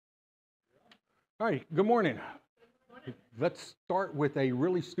All right, good morning. Let's start with a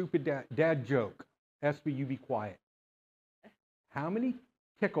really stupid dad joke. SB, you be quiet. How many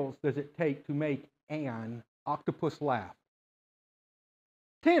tickles does it take to make an octopus laugh?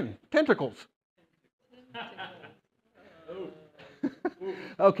 10 tentacles.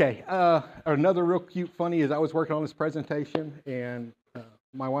 Okay, another real cute funny is I was working on this presentation, and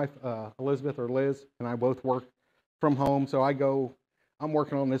my wife, Elizabeth or Liz, and I both work from home, so I'm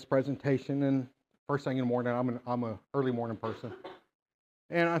working on this presentation, and first thing in the morning, I'm a early morning person.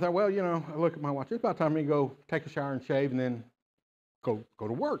 And I thought, well, I look at my watch. It's about time for me to go take a shower and shave and then go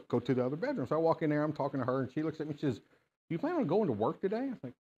to work, go to the other bedroom. So I walk in there, I'm talking to her, and she looks at me, she says, you plan on going to work today? I was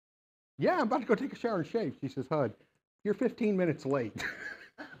like, yeah, I'm about to go take a shower and shave. She says, Hud, you're 15 minutes late.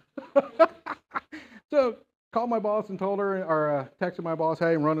 So called my boss and told her, or texted my boss,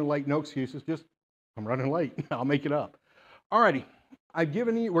 hey, I'm running late, no excuses, just I'm running late. I'll make it up. All righty. I've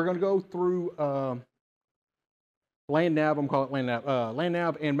given you, we're going to go through land nav, I'm calling it land nav, land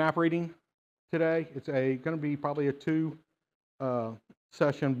nav and map reading today. It's going to be probably a 2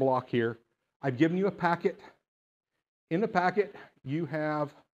 session block here. I've given you a packet. In the packet, you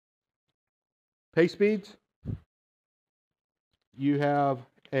have pace speeds. You have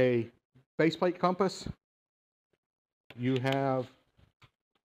a baseplate compass. You have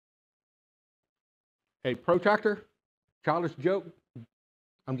a protractor. Childish joke.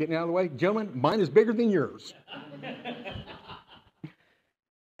 I'm getting out of the way. Gentlemen, mine is bigger than yours.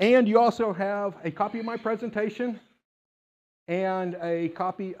 And you also have a copy of my presentation and a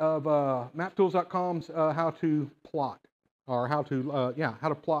copy of maptools.com's how to plot, or how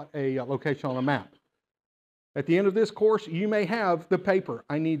to plot a location on a map. At the end of this course, you may have the paper.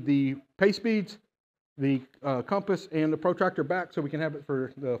 I need the pace speeds, the compass, and the protractor back so we can have it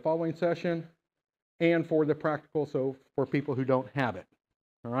for the following session and for the practical, so for people who don't have it.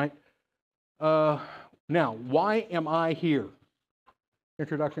 All right. Now, why am I here?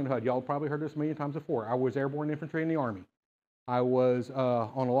 Introduction to HUD. Y'all probably heard this a million times before. I was airborne infantry in the Army. I was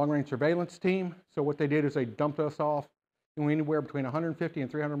on a long-range surveillance team. So what they did is they dumped us off anywhere between 150 and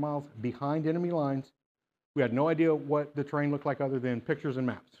 300 miles behind enemy lines. We had no idea what the terrain looked like other than pictures and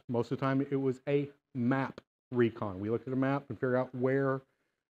maps. Most of the time, it was a map recon. We looked at a map and figured out where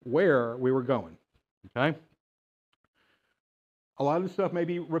we were going. Okay. A lot of this stuff may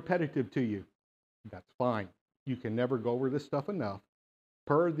be repetitive to you. That's fine. You can never go over this stuff enough.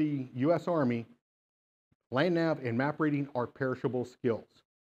 Per the U.S. Army, land nav and map reading are perishable skills.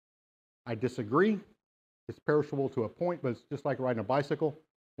 I disagree. It's perishable to a point, but it's just like riding a bicycle.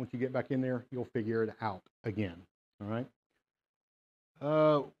 Once you get back in there, you'll figure it out again. All right?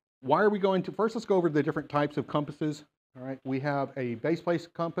 Why are we going to... First, let's go over the different types of compasses. All right? We have a base place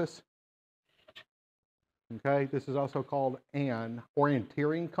compass. Okay, this is also called an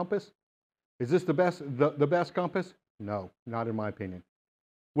orienteering compass. Is this the best compass? No, not in my opinion.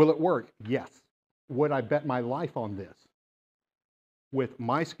 Will it work? Yes. Would I bet my life on this? With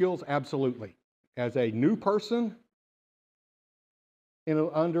my skills, absolutely. As a new person,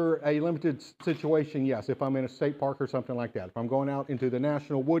 under a limited situation, yes. If I'm in a state park or something like that. If I'm going out into the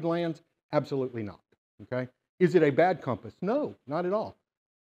national woodlands, absolutely not. Okay. Is it a bad compass? No, not at all.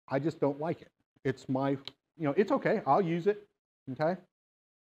 I just don't like it. It's my... it's okay. I'll use it. Okay.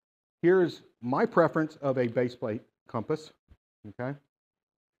 Here's my preference of a base plate compass. Okay.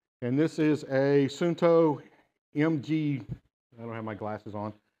 And this is a Sunto MG. I don't have my glasses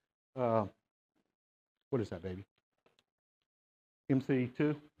on. What is that, baby?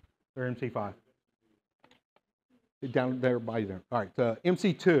 MC2 or MC5? Down there by there. All right.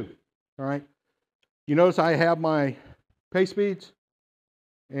 MC2. All right. You notice I have my pace speeds.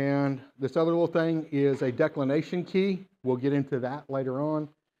 And this other little thing is a declination key. We'll get into that later on.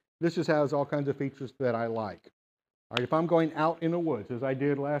 This just has all kinds of features that I like. All right, if I'm going out in the woods, as I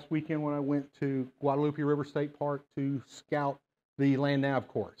did last weekend when I went to Guadalupe River State Park to scout the land nav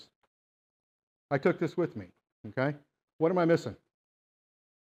course, I took this with me, okay? What am I missing?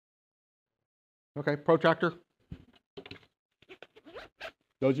 Okay, protractor.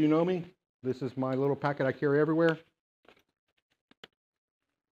 Those of you who know me, this is my little packet I carry everywhere.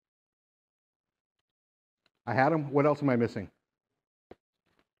 I had them. What else am I missing?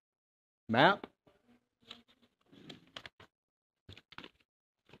 Map.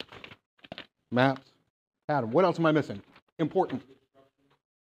 Maps. Had them. What else am I missing? Important.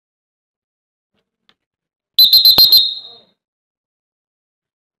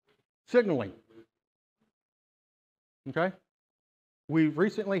 Signaling. Okay? We've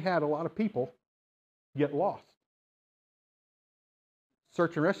recently had a lot of people get lost.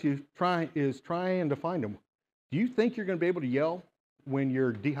 Search and rescue is trying to find them. Do you think you're going to be able to yell when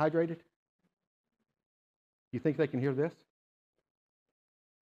you're dehydrated? You think they can hear this?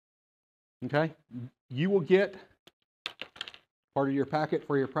 Okay. You will get part of your packet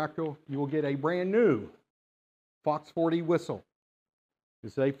for your practical. You will get a brand new Fox 40 whistle.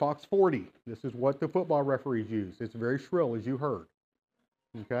 This is a Fox 40. This is what the football referees use. It's very shrill, as you heard.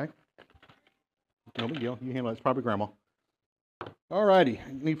 Okay. No big deal. You handle it. It's probably grandma. All righty.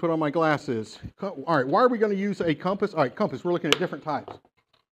 Let me put on my glasses. All right. Why are we going to use a compass? All right, compass. We're looking at different types.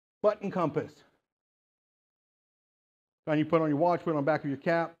 Button compass. And you put on your watch, put it on the back of your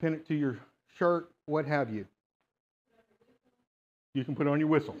cap, pin it to your shirt, what have you. You can put it on your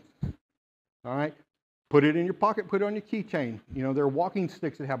whistle. All right. Put it in your pocket, put it on your keychain. You know, there are walking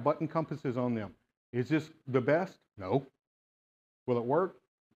sticks that have button compasses on them. Is this the best? No. Will it work?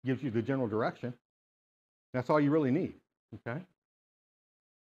 Gives you the general direction. That's all you really need. Okay.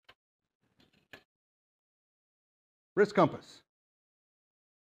 Wrist compass.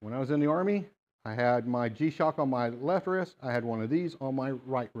 When I was in the Army, I had my G-Shock on my left wrist. I had one of these on my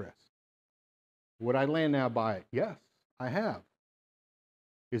right wrist. Would I land nav by it? Yes, I have.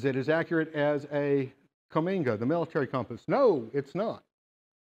 Is it as accurate as a Cominga, the military compass? No, it's not.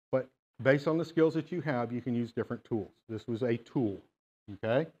 But based on the skills that you have, you can use different tools. This was a tool.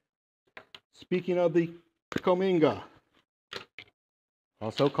 Okay. Speaking of the Cominga,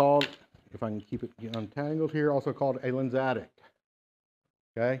 also called, if I can keep it untangled here, also called a lensatic.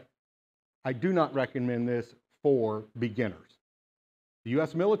 Okay. I do not recommend this for beginners. The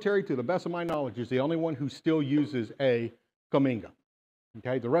U.S. military, to the best of my knowledge, is the only one who still uses a Cominga.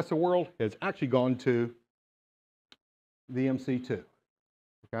 Okay, the rest of the world has actually gone to the MC2.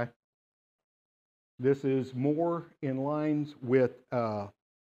 Okay, this is more in lines with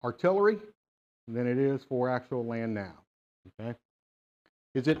artillery than it is for actual land nav. Okay,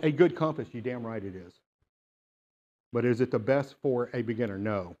 is it a good compass? You damn right it is. But is it the best for a beginner?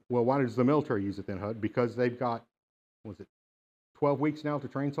 No. Well, why does the military use it then, HUD? Because they've got, what was it, 12 weeks now to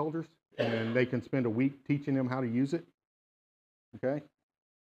train soldiers, and they can spend a week teaching them how to use it. Okay?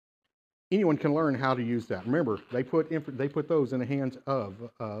 Anyone can learn how to use that. Remember, they put those in the hands of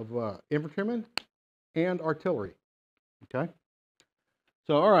infantrymen and artillery. Okay?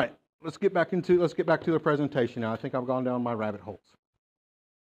 So, all right, let's get back to the presentation now. I think I've gone down my rabbit holes.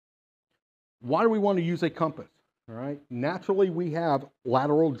 Why do we want to use a compass? All right, naturally we have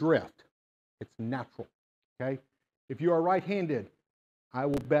lateral drift. It's natural, okay? If you are right-handed, I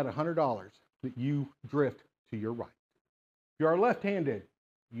will bet $100 that you drift to your right. If you are left-handed,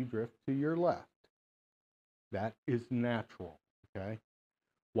 you drift to your left. That is natural, okay?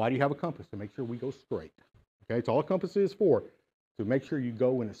 Why do you have a compass? To make sure we go straight, okay? It's all a compass is for, to make sure you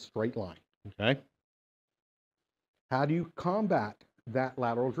go in a straight line, okay? How do you combat that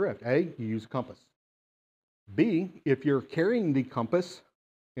lateral drift? A, you use a compass. B, if you're carrying the compass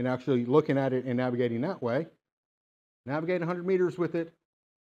and actually looking at it and navigating that way, navigate 100 meters with it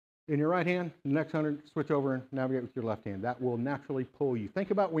in your right hand, the next 100, switch over and navigate with your left hand. That will naturally pull you.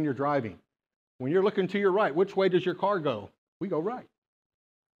 Think about when you're driving. When you're looking to your right, which way does your car go? We go right.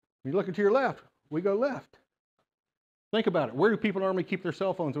 When you're looking to your left, we go left. Think about it. Where do people normally keep their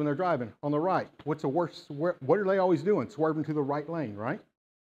cell phones when they're driving? On the right. What's the worst? What are they always doing? Swerving to the right lane, right?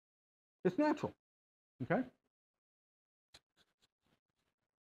 It's natural. Okay?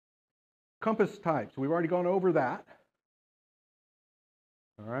 Compass types. We've already gone over that.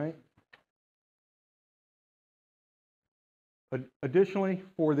 All right. Additionally,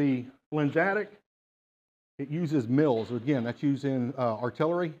 for the lensatic, it uses mils. Again, that's used in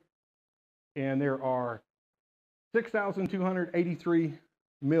artillery. And there are 6,283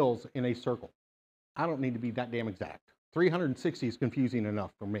 mils in a circle. I don't need to be that damn exact. 360 is confusing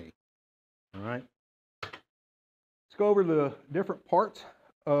enough for me. All right. Let's go over the different parts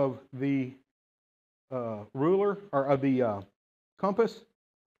of the ruler, or of the compass.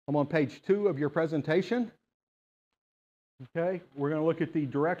 I'm on page 2 of your presentation. Okay, we're going to look at the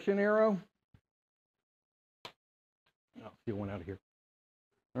direction arrow. Oh, get one out of here.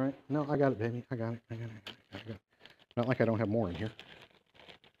 All right, no, I got it, baby. I got it. Not like I don't have more in here.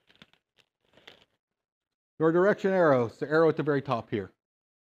 Your direction arrow, it's the arrow at the very top here.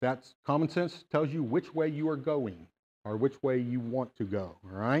 That's common sense, tells you which way you are going or which way you want to go,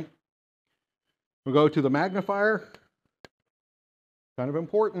 all right? We'll go to the magnifier. Kind of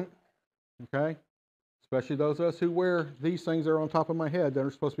important, okay? Especially those of us who wear these things that are on top of my head that are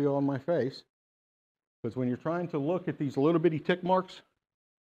supposed to be on my face. Because when you're trying to look at these little bitty tick marks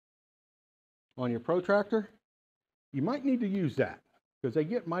on your protractor, you might need to use that because they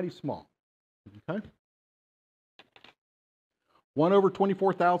get mighty small, okay?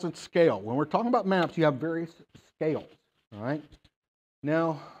 1/24,000 scale. When we're talking about maps, you have various scales, all right?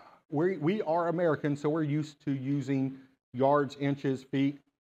 Now, we are Americans, so we're used to using yards, inches, feet.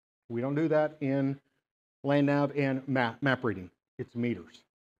 We don't do that in land nav and map reading. It's meters,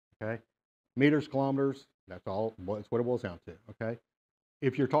 okay? Meters, kilometers, that's all, that's what it boils down to, okay?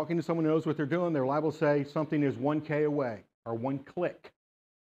 If you're talking to someone who knows what they're doing, they're liable to say something is 1K away, or 1 click.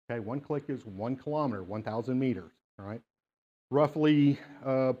 Okay, 1 click is 1 kilometer, 1,000 meters, all right? Roughly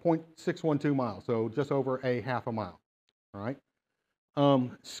 0.612 miles, so just over a half a mile, all right?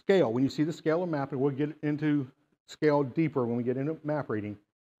 Scale, when you see the scale of map, and we'll get into scale deeper when we get into map reading,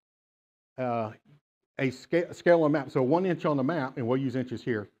 a scale of map, so 1 inch on the map, and we'll use inches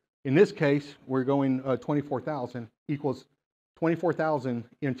here. In this case, we're going 24,000 equals 24,000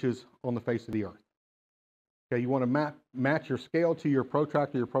 inches on the face of the earth. Okay, you want to match your scale to your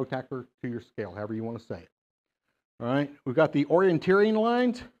protractor to your scale, however you want to say it. All right, we've got the orienteering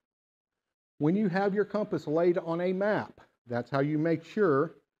lines. When you have your compass laid on a map, that's how you make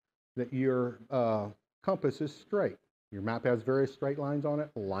sure that your compass is straight. Your map has various straight lines on it,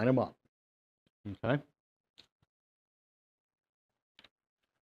 line them up. Okay.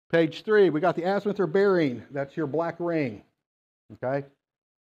 Page 3, we got the azimuth or bearing. That's your black ring. Okay.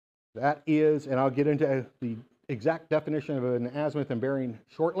 That is, and I'll get into the exact definition of an azimuth and bearing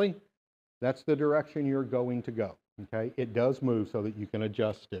shortly. That's the direction you're going to go. Okay. It does move so that you can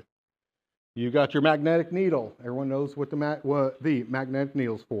adjust it. You got your magnetic needle. Everyone knows what the magnetic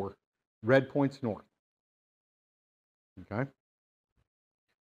needle's for. Red points north. Okay.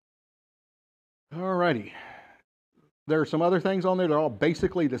 All righty. There are some other things on there. They're all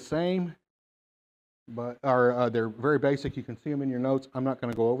basically the same, but they're very basic. You can see them in your notes. I'm not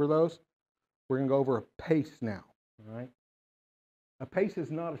going to go over those. We're going to go over a pace now. All right. A pace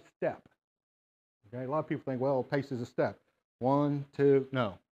is not a step. Okay. A lot of people think, well, a pace is a step. 1, 2,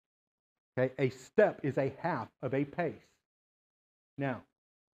 no. Okay. A step is a half of a pace. Now,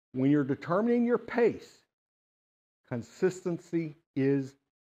 when you're determining your pace, consistency is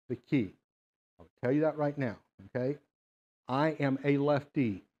the key. I'll tell you that right now. Okay. I am a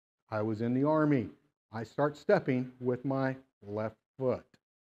lefty. I was in the Army. I start stepping with my left foot.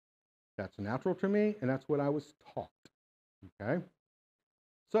 That's natural to me, and that's what I was taught. Okay?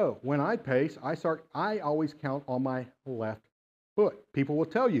 So when I pace, I always count on my left foot. People will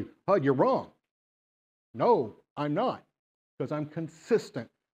tell you, oh, you're wrong. No, I'm not, because I'm consistent.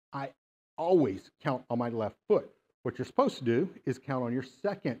 I always count on my left foot. What you're supposed to do is count on your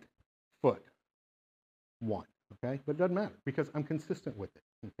second foot. 1. Okay, but it doesn't matter because I'm consistent with it.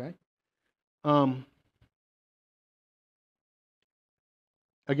 Okay.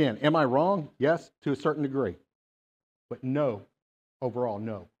 Again, am I wrong? Yes, to a certain degree, but no, overall,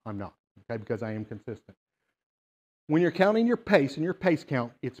 no, I'm not. Okay, because I am consistent. When you're counting your pace and your pace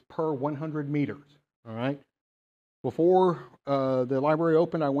count, it's per 100 meters. All right. Before the library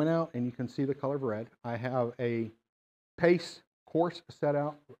opened, I went out and you can see the color of red. I have a pace course set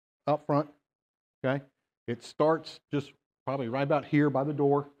out up front. Okay. It starts just probably right about here by the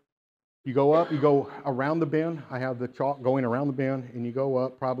door. You go up, you go around the bend. I have the chalk going around the bend, and you go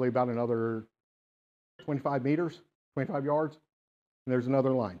up probably about another 25 meters, 25 yards, and there's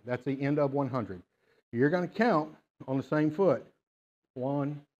another line. That's the end of 100. You're going to count on the same foot.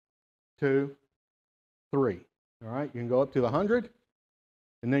 1, 2, 3. All right, you can go up to the 100,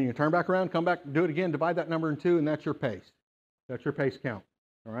 and then you turn back around, come back, do it again, divide that number in 2, and that's your pace. That's your pace count.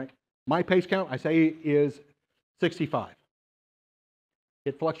 All right. My pace count, I say, is 65.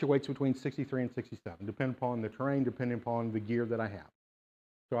 It fluctuates between 63 and 67, depending upon the terrain, depending upon the gear that I have.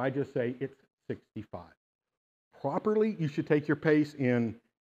 So I just say it's 65. Properly, you should take your pace in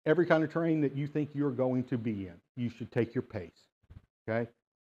every kind of terrain that you think you're going to be in. You should take your pace. Okay?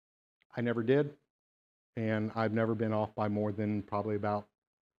 I never did, and I've never been off by more than probably about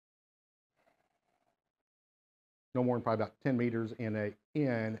no more than probably about 10 meters in a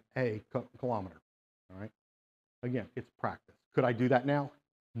kilometer. All right. Again, it's practice. Could I do that now?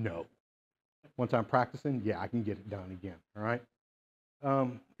 No. Once I'm practicing, yeah, I can get it done again. All right.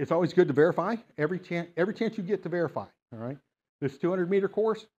 It's always good to verify every chance you get to verify. All right. This 200-meter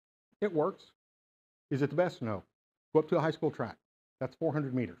course, it works. Is it the best? No. Go up to a high school track. That's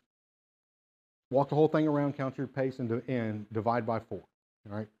 400 meters. Walk the whole thing around, count your pace, and divide by 4.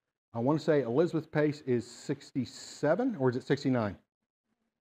 All right. I want to say Elizabeth's pace is 67, or is it 69?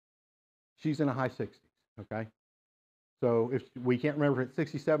 She's in the high 60s, okay? So if we can't remember if it's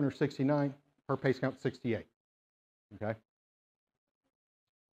 67 or 69, her pace count is 68, okay?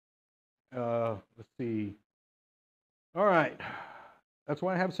 Let's see. All right. That's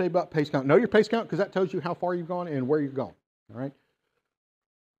what I have to say about pace count. Know your pace count because that tells you how far you've gone and where you're going, all right?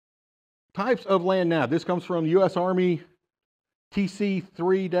 Types of land nav. This comes from U.S. Army TC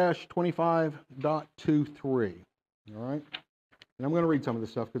 3-25.23. All right? And I'm going to read some of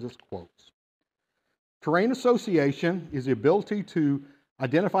this stuff because it's quotes. Terrain association is the ability to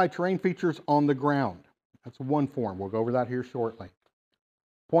identify terrain features on the ground. That's one form. We'll go over that here shortly.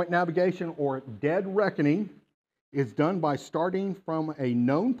 Point navigation, or dead reckoning, is done by starting from a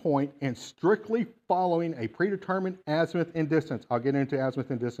known point and strictly following a predetermined azimuth and distance. I'll get into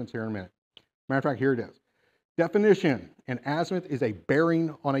azimuth and distance here in a minute. Matter of fact, here it is. Definition: an azimuth is a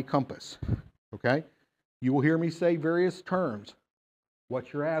bearing on a compass. Okay? You will hear me say various terms.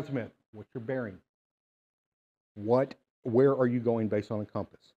 What's your azimuth? What's your bearing? Where are you going based on a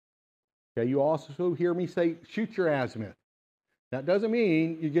compass? Okay, you also hear me say, shoot your azimuth. That doesn't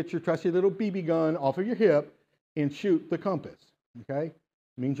mean you get your trusty little BB gun off of your hip and shoot the compass. Okay, it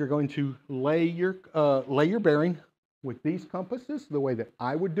means you're going to lay your bearing with these compasses. The way that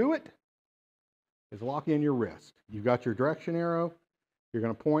I would do it is lock in your wrist. You've got your direction arrow. You're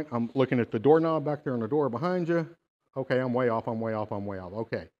going to point. I'm looking at the doorknob back there on the door behind you. Okay, I'm way off. I'm way off. I'm way off.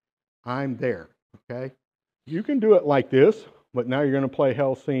 Okay, I'm there. Okay. You can do it like this, but now you're going to play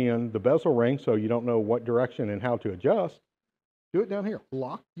hell seeing the bezel ring, so you don't know what direction and how to adjust. Do it down here.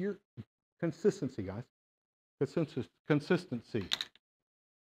 Lock your consistency, guys. Consistency.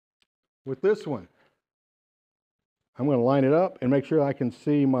 With this one, I'm going to line it up and make sure I can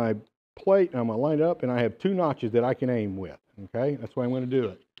see my plate. I'm going to line it up, and I have 2 notches that I can aim with. Okay, that's why I'm going to do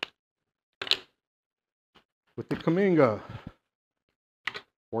it. With the Kaminga,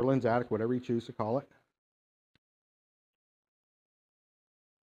 or Lensatic, whatever you choose to call it.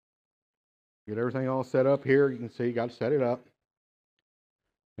 Get everything all set up here. You can see you got to set it up.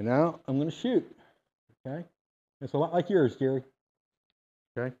 And now I'm going to shoot. Okay? It's a lot like yours, Jerry.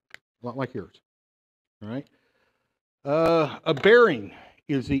 Okay? A lot like yours. All right? A bearing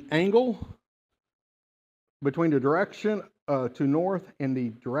is the angle between the direction to north and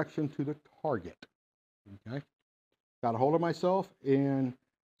the direction to the target. Okay? Got a hold of myself and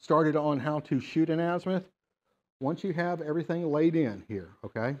started on how to shoot an azimuth. Once you have everything laid in here,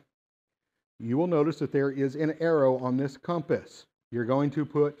 okay, you will notice that there is an arrow on this compass. You're going to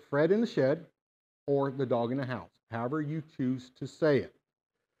put Fred in the shed or the dog in the house, however you choose to say it.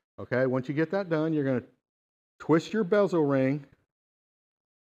 Okay, once you get that done, you're going to twist your bezel ring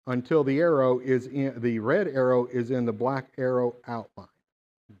until the arrow is in, the red arrow is in the black arrow outline.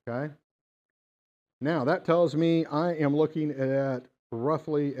 Okay? Now that tells me I am looking at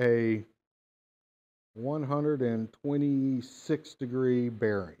roughly a 126 degree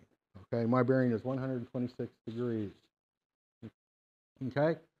bearing. Okay, my bearing is 126 degrees.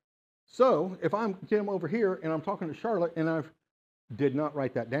 Okay, so if I'm getting over here and I'm talking to Charlotte and I did not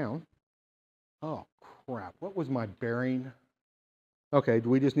write that down, oh crap, what was my bearing? Okay, do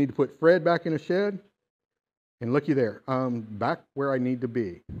we just need to put Fred back in the shed? And looky there, back where I need to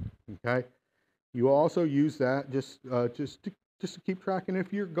be. Okay, you also use that just to keep track. And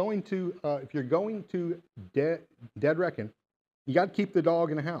if you're going to dead reckon, you got to keep the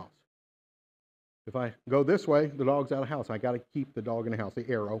dog in the house. If I go this way, the dog's out of the house. I got to keep the dog in the house. The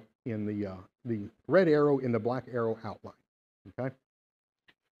arrow in the red arrow in the black arrow outline. Okay.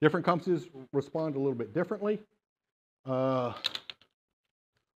 Different compasses respond a little bit differently.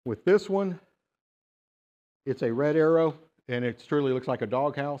 With this one, it's a red arrow, and it truly looks like a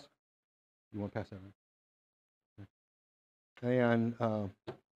doghouse. You want to pass that around? And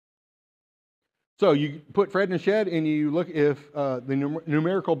so you put Fred in the shed, and you look if the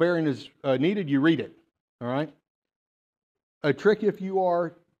numerical bearing is needed. You read it. All right. A trick if you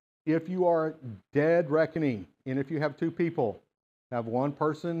are dead reckoning, and if you have 2 people, have one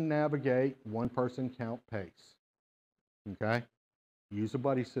person navigate, one person count pace. Okay. Use a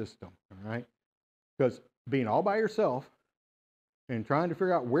buddy system. All right. Because being all by yourself and trying to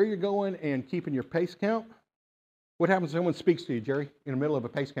figure out where you're going and keeping your pace count. What happens if someone speaks to you, Jerry, in the middle of a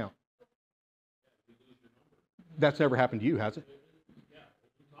pace count? That's never happened to you, has it? Yeah,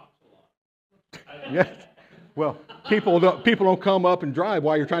 he talks a lot. Yes. Well, people don't come up and drive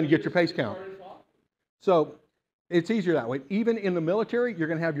while you're trying to get your pace count. So it's easier that way. Even in the military, you're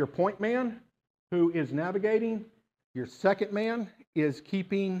going to have your point man who is navigating. Your second man is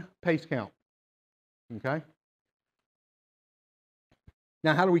keeping pace count. Okay?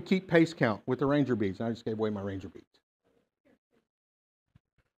 Now, how do we keep pace count with the Ranger beads? I just gave away my Ranger beads.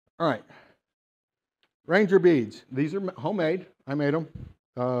 All right. Ranger beads. These are homemade. I made them.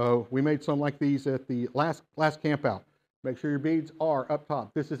 We made some like these at the last camp out. Make sure your beads are up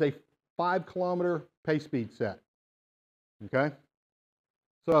top. This is a 5-kilometer pace bead set. Okay?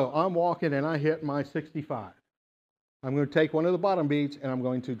 So I'm walking and I hit my 65. I'm going to take one of the bottom beads and I'm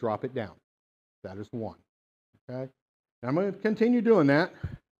going to drop it down. That is 1. Okay? And I'm going to continue doing that.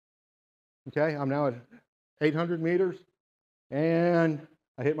 Okay, I'm now at 800 meters, and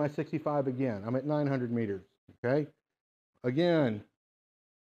I hit my 65 again. I'm at 900 meters. Okay, again,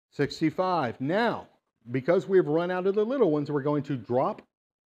 65. Now, because we've run out of the little ones, we're going to drop,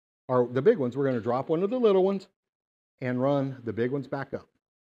 or the big ones, we're going to drop one of the little ones and run the big ones back up.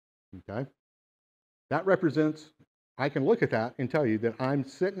 Okay, that represents, I can look at that and tell you that I'm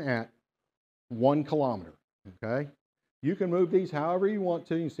sitting at 1 kilometer. Okay, you can move these however you want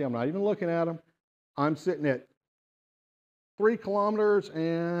to. You see, I'm not even looking at them. I'm sitting at 3 kilometers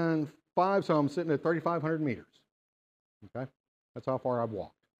and 5, so I'm sitting at 3,500 meters. Okay, that's how far I've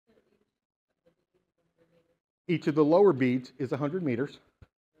walked. Each of the lower beads is 100 meters.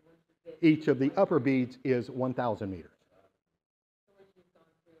 Each of the upper beads is 1,000 meters.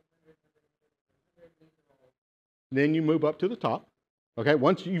 Then you move up to the top. Okay,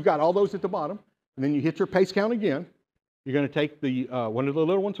 once you've got all those at the bottom, and then you hit your pace count again, you're going to take the one of the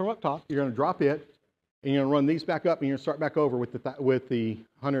little ones from up top, you're going to drop it, and you're going to run these back up, and you're going to start back over with the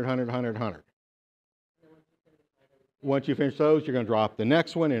 100, 100, 100, 100. Once you finish those, you're going to drop the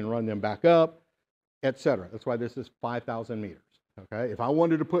next one and run them back up, etc. That's why this is 5,000 meters. Okay, if I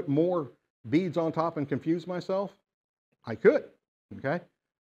wanted to put more beads on top and confuse myself, I could. Okay,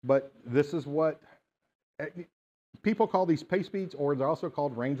 but this is what people call these pace beads, or they're also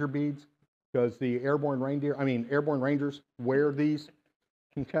called ranger beads, because the airborne rangers wear these.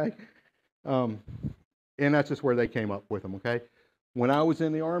 Okay, and that's just where they came up with them. Okay, when I was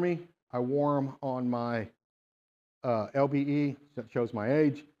in the Army, I wore them on my LBE, that shows my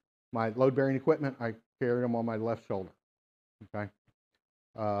age. My load-bearing equipment, I carried them on my left shoulder. Okay.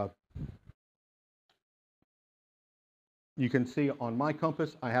 You can see on my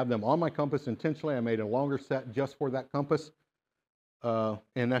compass, I have them on my compass intentionally. I made a longer set just for that compass,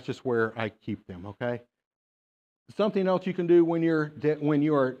 and that's just where I keep them. Okay. Something else you can do when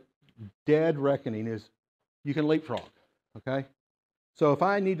you are dead reckoning is you can leapfrog. Okay. So if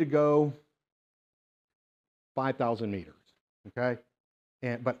I need to go 5,000 meters, okay,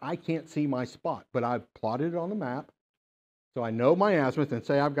 but I can't see my spot, but I've plotted it on the map, so I know my azimuth, and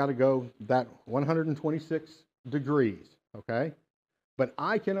say I've got to go that 126 degrees, okay, but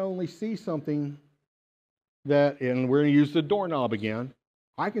I can only see something that, and we're going to use the doorknob again,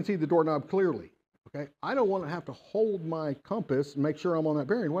 I can see the doorknob clearly, okay. I don't want to have to hold my compass and make sure I'm on that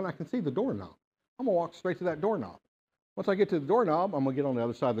bearing when I can see the doorknob. I'm going to walk straight to that doorknob. Once I get to the doorknob, I'm going to get on the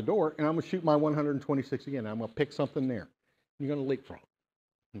other side of the door, and I'm going to shoot my 126 again. I'm going to pick something there. You're going to leapfrog.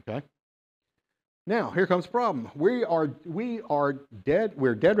 Okay. Now here comes the problem. We're dead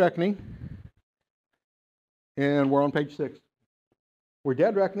reckoning, and we're on page 6. We're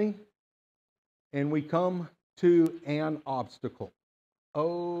dead reckoning, and we come to an obstacle.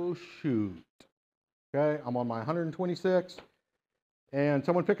 Oh shoot. Okay, I'm on my 126, and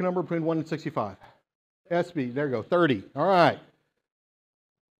someone pick a number between 1 and 65. SB, there you go, 30. All right.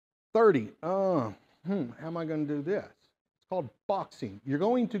 30. How am I going to do this? It's called boxing. You're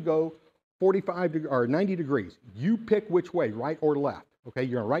going to go 45 or 90 degrees. You pick which way, right or left. Okay,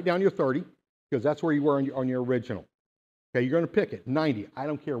 you're going to write down your 30 because that's where you were on your original. Okay, you're going to pick it. 90. I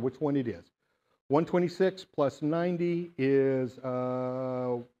don't care which one it is. 126 plus 90 is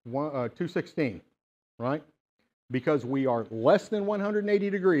 216, right? Because we are less than 180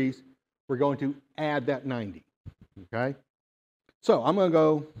 degrees, we're going to add that 90. Okay, so I'm going to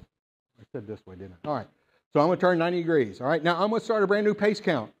go. I said this way, didn't I? All right. So I'm going to turn 90 degrees. All right. Now I'm going to start a brand new pace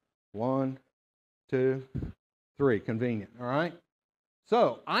count. 1, 2, 3. Convenient. All right.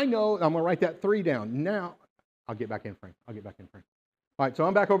 So I know I'm going to write that 3 down. Now I'll get back in frame. All right. So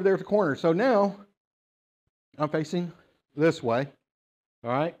I'm back over there at the corner. So now I'm facing this way.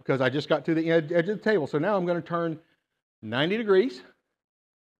 All right. Because I just got to the edge of the table. So now I'm going to turn 90 degrees.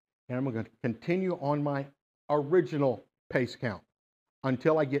 And I'm going to continue on my original pace count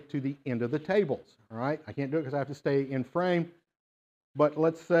until I get to the end of the tables. All right, I can't do it because I have to stay in frame. But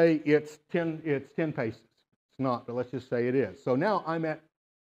let's say it's 10 paces. It's not, but let's just say it is. So now I'm at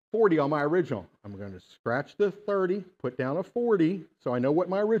 40 on my original. I'm going to scratch the 30, put down a 40, so I know what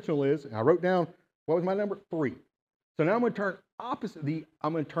my original is. And I wrote down, what was my number? 3. So now I'm going to turn opposite.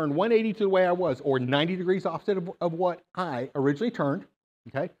 I'm going to turn 180 to the way I was, or 90 degrees opposite of what I originally turned.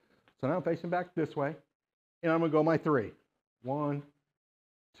 Okay. So now I'm facing back this way, and I'm going to go my 3. 1,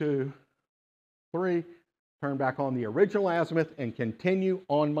 2, 3. Turn back on the original azimuth and continue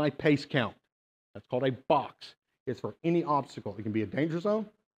on my pace count. That's called a box. It's for any obstacle. It can be a danger zone.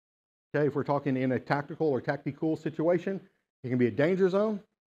 Okay, if we're talking in a tactical or tactical situation, it can be a danger zone.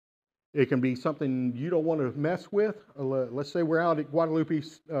 It can be something you don't want to mess with. Let's say we're out at Guadalupe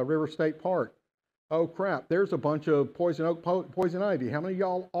River State Park. oh crap, there's a bunch of poison oak, poison ivy. How many of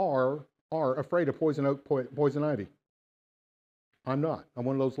y'all are afraid of poison oak, poison ivy? I'm not. I'm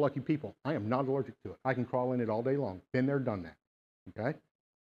one of those lucky people. I am not allergic to it. I can crawl in it all day long. Been there, done that. Okay?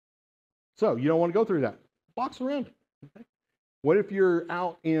 So you don't want to go through that. Box around it. Okay? What if you're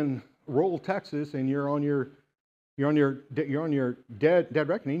out in rural Texas and you're on your dead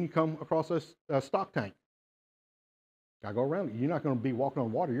reckoning? You come across a stock tank. Gotta go around it. You're not going to be walking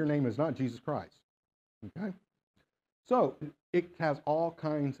on water. Your name is not Jesus Christ. Okay? So it has all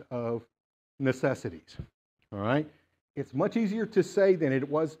kinds of necessities. All right? It's much easier to say than it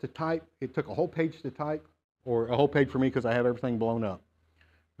was to type. It took a whole page to type, or a whole page for me because I have everything blown up.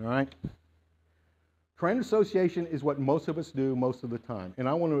 All right? Trained association is what most of us do most of the time. And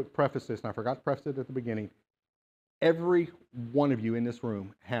I want to preface this, and I forgot to preface it at the beginning. Every one of you in this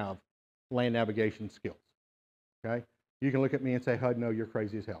room have land navigation skills. Okay? You can look at me and say, Hud, no, you're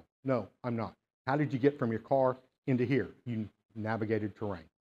crazy as hell. No, I'm not. How did you get from your car into here? You navigated terrain.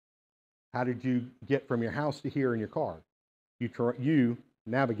 How did you get from your house to here in your car? You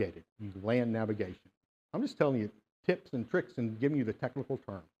navigated. You land navigation. I'm just telling you tips and tricks and giving you the technical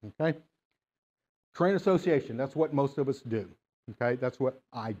term. Okay? Train association, that's what most of us do. Okay? That's what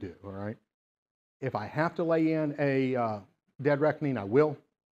I do. All right? If I have to lay in a dead reckoning, I will.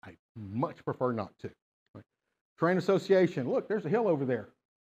 I much prefer not to. Right? Train association, look, there's a hill over there.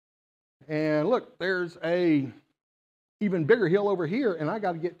 And look, there's a even bigger hill over here, and I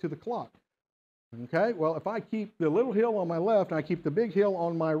got to get to the clock. Okay, well, if I keep the little hill on my left and I keep the big hill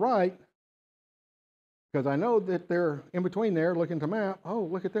on my right, because I know that they're in between there looking to map. Oh,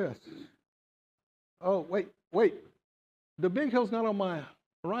 look at this. Oh, wait. The big hill's not on my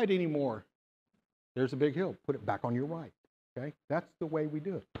right anymore. There's a big hill. Put it back on your right. Okay, that's the way we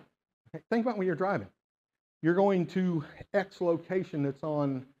do it. Okay? Think about when you're driving. You're going to X location that's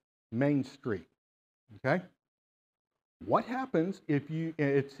on Main Street. Okay? What happens if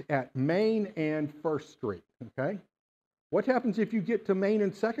it's at Main and First Street, okay? What happens if you get to Main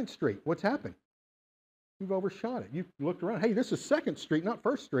and Second Street? What's happened? You've overshot it. You've looked around. Hey, this is Second Street, not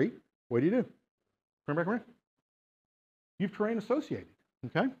First Street. What do? Turn back around. You've terrain associated,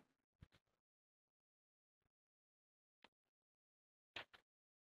 okay?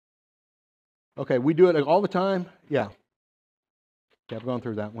 Okay, we do it all the time. Yeah. I've gone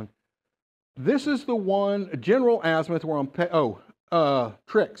through that one. This is the one, general azimuth, where I'm,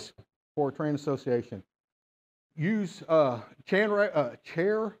 tricks for train association. Use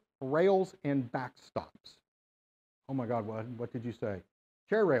chair rails and backstops. Oh my God, what did you say?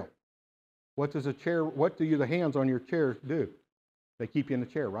 Chair rail. What do the hands on your chair do? They keep you in the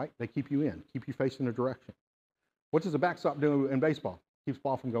chair, right? They keep you in, keep you facing a direction. What does a backstop do in baseball? Keeps the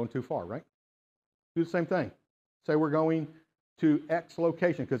ball from going too far, right? Do the same thing. Say we're going to X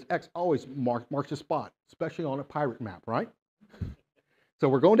location, because X always marks a spot, especially on a pirate map, right? So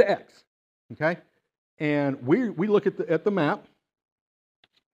we're going to X, okay? And we look at the map,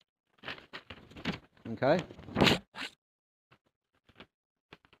 okay?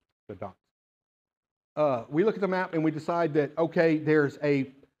 The dots. We look at the map and we decide that, okay, there's a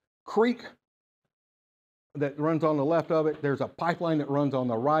creek that runs on the left of it, there's a pipeline that runs on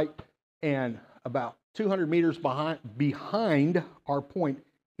the right, and about 200 meters behind our point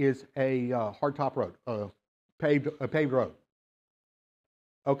is a hardtop road, a paved road.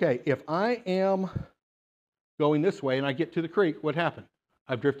 Okay, if I am going this way and I get to the creek, what happened?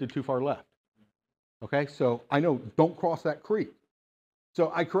 I've drifted too far left. Okay, so I know don't cross that creek.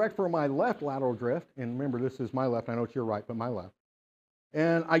 So I correct for my left lateral drift, and remember this is my left, I know it's your right, but my left.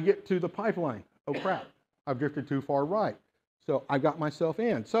 And I get to the pipeline. Oh crap, I've drifted too far right. So I got myself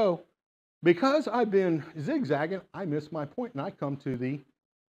in. So because I've been zigzagging, I miss my point and I come to the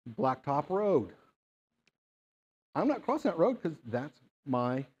blacktop road. I'm not crossing that road because that's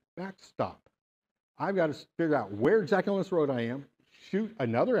my backstop. I've got to figure out where exactly on this road I am, shoot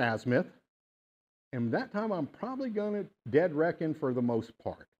another azimuth, and that time I'm probably going to dead reckon for the most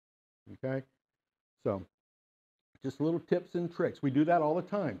part. Okay? So, just little tips and tricks. We do that all the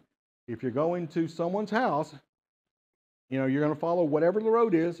time. If you're going to someone's house, you know, you're going to follow whatever the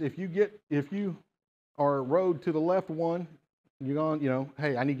road is. If you are road to the left one, you're going, you know,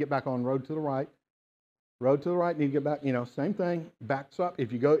 hey, I need to get back on road to the right. Road to the right, need to get back, you know, same thing, backs up.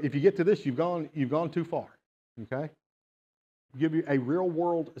 If you get to this, you've gone too far. Okay? Give you a real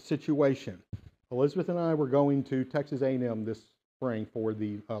world situation. Elizabeth and I were going to Texas A&M this spring for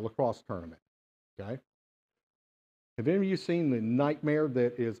the lacrosse tournament. Okay? Have any of you seen the nightmare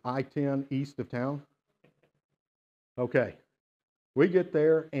that is I-10 east of town? Okay. We get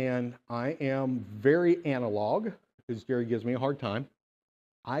there, and I am very analog, because Jerry gives me a hard time.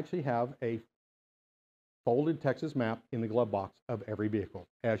 I actually have a folded Texas map in the glove box of every vehicle,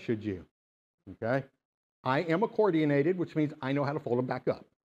 as should you. Okay? I am accordianated, which means I know how to fold them back up.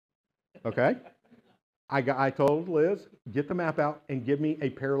 Okay? I told Liz, get the map out and give me a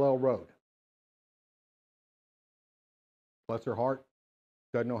parallel road. Bless her heart,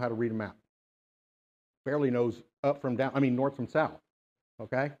 doesn't know how to read a map. Barely knows up from down, I mean north from south.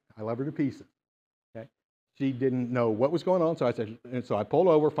 Okay? I love her to pieces. Okay? She didn't know what was going on, so I said, and so I pulled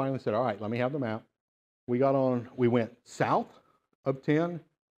over, finally said, all right, let me have the map. We went south of 10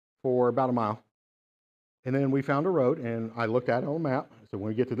 for about a mile. And then we found a road, and I looked at it on the map. So when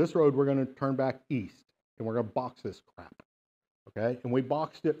we get to this road, we're going to turn back east, and we're going to box this crap. Okay? And we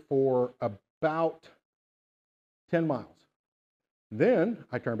boxed it for about 10 miles. Then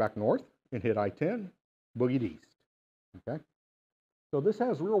I turned back north and hit I-10, boogied east. Okay? So this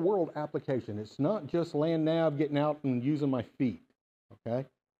has real-world application. It's not just land nav, getting out and using my feet. Okay?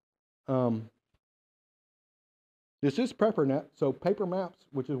 This is PrepperNet, so paper maps,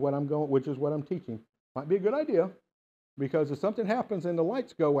 which is what I'm teaching, might be a good idea, because if something happens and the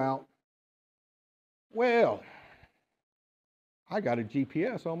lights go out, well, I got a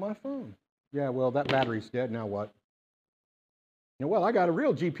GPS on my phone. Yeah, well, that battery's dead, now what? Well, I got a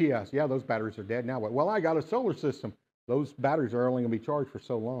real GPS. Yeah, those batteries are dead, now what? Well, I got a solar system. Those batteries are only going to be charged for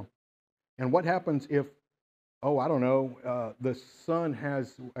so long. And what happens if, oh, I don't know, the sun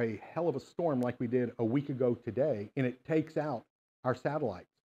has a hell of a storm like we did a week ago today, and it takes out our satellites?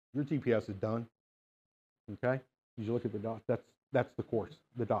 Your GPS is done. Okay? You look at the dots. That's the course,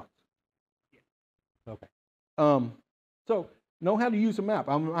 the dots. Okay. So know how to use a map.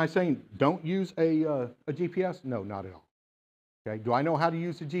 Am I saying don't use a GPS? No, not at all. Okay. Do I know how to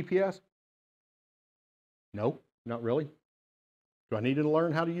use a GPS? No, not really. Do I need to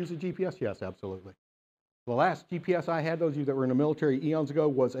learn how to use a GPS? Yes, absolutely. The last GPS I had, those of you that were in the military eons ago,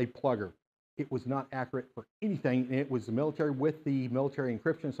 was a plugger. It was not accurate for anything. It was the military with the military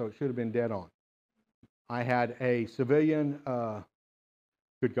encryption, so it should have been dead on. I had a civilian,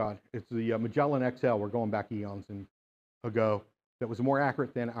 good God, it's the Magellan XL, we're going back eons ago, that was more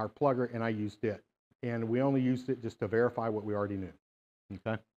accurate than our plugger, and I used it. And we only used it just to verify what we already knew.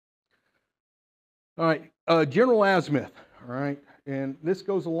 Okay? All right, general azimuth, all right? And this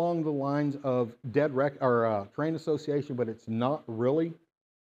goes along the lines of terrain association, but it's not really,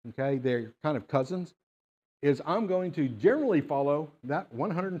 okay? They're kind of cousins. Is I'm going to generally follow that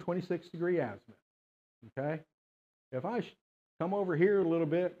 126-degree azimuth. Okay, if I come over here a little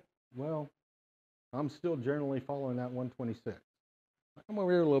bit, well, I'm still generally following that 126. If I come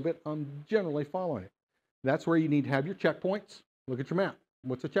over here a little bit, I'm generally following it. That's where you need to have your checkpoints. Look at your map.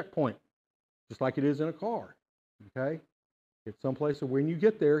 What's a checkpoint? Just like it is in a car. Okay, it's someplace where when you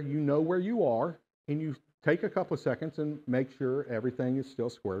get there, you know where you are, and you take a couple of seconds and make sure everything is still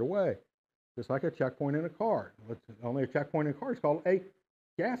squared away. Just like a checkpoint in a car. Only a checkpoint in a car is called a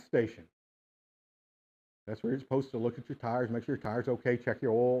gas station. That's where you're supposed to look at your tires, make sure your tire's okay, check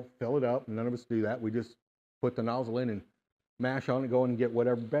your oil, fill it up. None of us do that. We just put the nozzle in and mash on it, go and get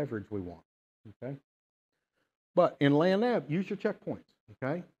whatever beverage we want. Okay? But in land nav, use your checkpoints.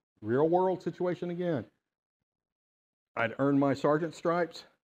 Okay? Real world situation again. I'd earned my sergeant stripes.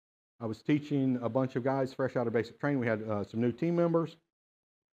 I was teaching a bunch of guys fresh out of basic training. We had some new team members.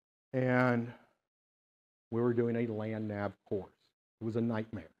 And we were doing a land nav course. It was a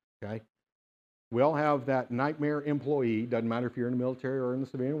nightmare. Okay? We all have that nightmare employee, doesn't matter if you're in the military or in the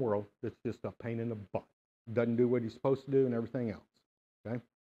civilian world, that's just a pain in the butt. Doesn't do what he's supposed to do and everything else, okay?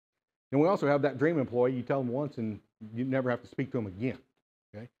 And we also have that dream employee, you tell him once and you never have to speak to him again,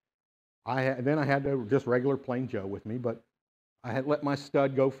 okay? Then I had just regular plain Joe with me, but I had let my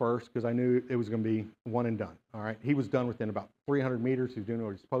stud go first because I knew it was going to be one and done, all right? He was done within about 300 meters. He was doing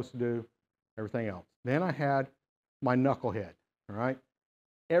what he was supposed to do, everything else. Then I had my knucklehead, all right?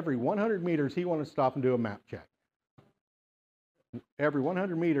 Every 100 meters, he wanted to stop and do a map check. Every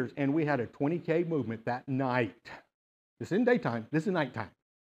 100 meters, and we had a 20K movement that night. This isn't daytime, this is nighttime,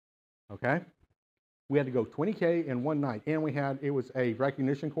 okay? We had to go 20K in one night, and it was a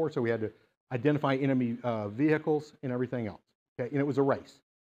recognition course, so we had to identify enemy vehicles and everything else, okay? And it was a race.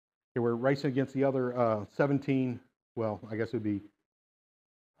 They were racing against the other 17, well, I guess it would be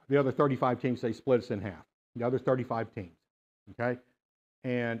the other 35 teams. They split us in half, the other 35 teams, okay?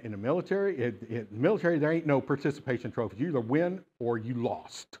 And in the military, there ain't no participation trophies. You either win or you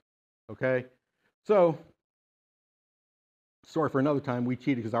lost, okay? So, sorry for another time, we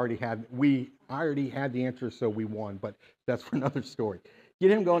cheated because I already had the answer, so we won, but that's for another story.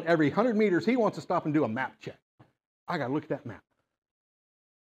 Get him going every 100 meters, he wants to stop and do a map check. I got to look at that map.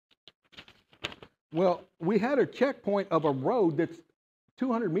 Well, we had a checkpoint of a road that's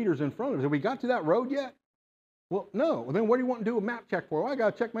 200 meters in front of us. Have we got to that road yet? Well, no. Well, then what do you want to do a map check for? Well, I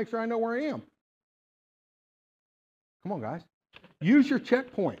got to check, make sure I know where I am. Come on, guys. Use your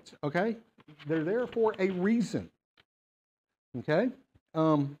checkpoints, okay? They're there for a reason, okay?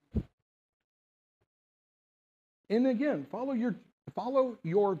 And again, follow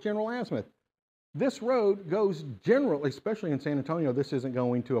your general azimuth. This road goes generally, especially in San Antonio, this isn't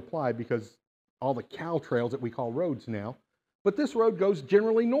going to apply because all the cow trails that we call roads now, but this road goes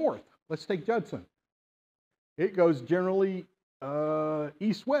generally north. Let's take Judson. It goes generally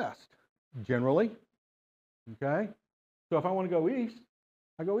east-west, generally, okay? So if I want to go east,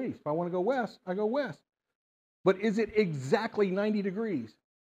 I go east. If I want to go west, I go west. But is it exactly 90 degrees?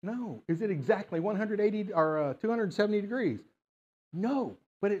 No. Is it exactly 180 or 270 degrees? No.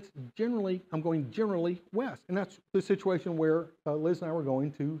 But it's generally, I'm going generally west. And that's the situation where Liz and I were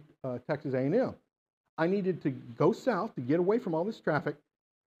going to Texas A&M. I needed to go south to get away from all this traffic,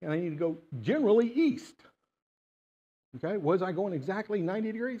 and I needed to go generally east. Okay, was I going exactly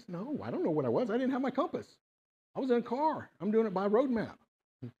 90 degrees? No, I don't know what I was. I didn't have my compass. I was in a car. I'm doing it by road map.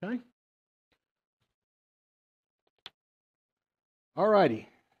 Okay. All righty.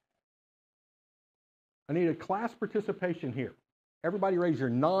 I need a class participation here. Everybody raise your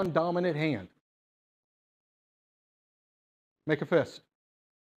non-dominant hand. Make a fist.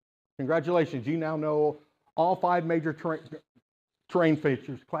 Congratulations. You now know all 5 major terrain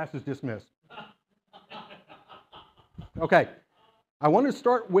features. Class is dismissed. Okay. I want to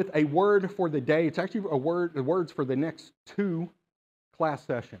start with a word for the day. It's actually the words for the next 2 class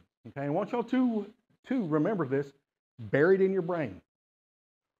sessions. Okay. I want y'all to remember this, buried in your brain.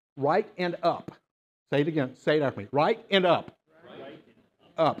 Right and up. Say it again. Say it after me. Right and up.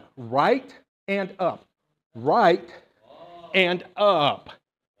 Up. Right and up. Right and up.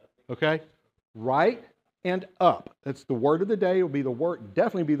 Okay? Right and up. That's the word of the day. It will be the word,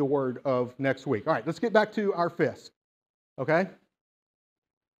 definitely be the word of next week. All right, let's get back to our fist. Okay?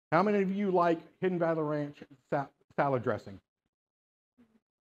 How many of you like Hidden Valley Ranch salad dressing?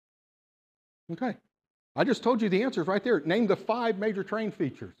 Okay. I just told you the answers right there. Name the 5 major terrain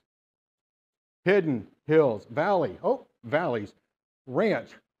features. Hidden, hills, valley, valleys, ranch,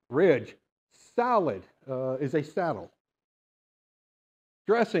 ridge, salad is a saddle.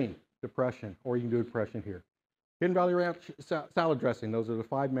 Dressing, depression, or you can do depression here. Hidden Valley Ranch salad dressing, those are the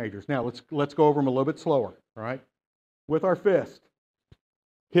 5 majors. Now let's go over them a little bit slower, all right? With our fist.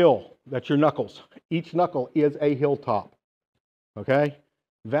 Hill, that's your knuckles. Each knuckle is a hilltop, okay?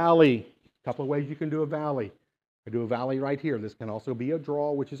 Valley, a couple of ways you can do a valley. I do a valley right here. This can also be a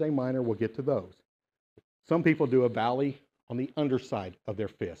draw, which is a minor. We'll get to those. Some people do a valley on the underside of their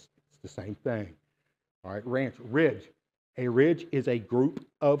fist. It's the same thing. All right, ranch, ridge. A ridge is a group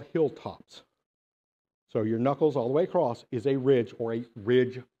of hilltops. So your knuckles all the way across is a ridge or a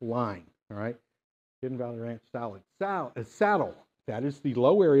ridge line. All right, Hidden Valley Ranch salad. Saddle. That is the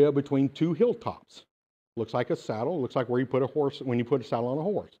low area between 2 hilltops. Looks like a saddle. Looks like where you put a horse when you put a saddle on a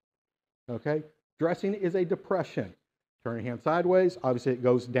horse. Okay. Dressing is a depression. Turn your hand sideways, obviously it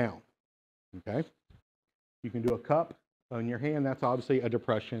goes down. Okay? You can do a cup on your hand, that's obviously a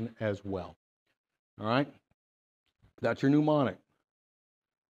depression as well. All right? That's your mnemonic.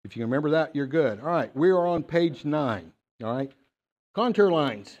 If you can remember that, you're good. All right, we are on page 9. All right? Contour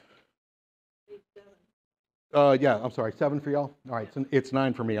lines. Page 7. Yeah, I'm sorry, 7 for y'all? All right, it's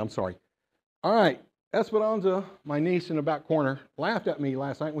 9 for me, I'm sorry. All right, Esperanza, my niece in the back corner, laughed at me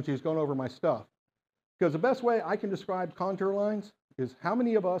last night when she was going over my stuff. Because the best way I can describe contour lines is how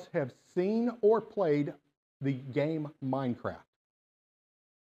many of us have seen or played the game Minecraft?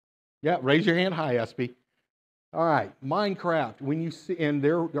 Yeah, raise your hand high, Espy. All right, Minecraft, when you see, and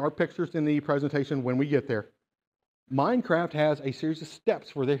there are pictures in the presentation when we get there. Minecraft has a series of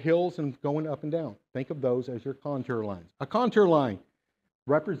steps for the hills and going up and down. Think of those as your contour lines. A contour line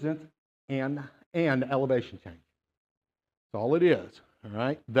represents an elevation change. That's all it is, all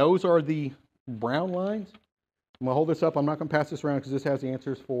right? Those are the brown lines. I'm going to hold this up. I'm not going to pass this around because this has the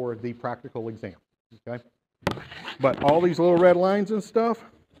answers for the practical exam, okay? But all these little red lines and stuff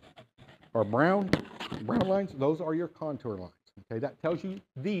are brown lines. Those are your contour lines, okay? That tells you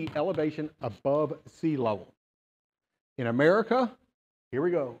the elevation above sea level. In America, here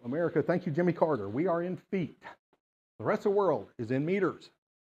we go. America, thank you, Jimmy Carter. We are in feet. The rest of the world is in meters,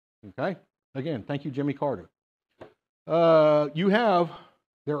 okay? Again, thank you, Jimmy Carter. There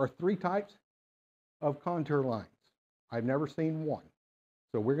are 3 types of contour lines. I've never seen one.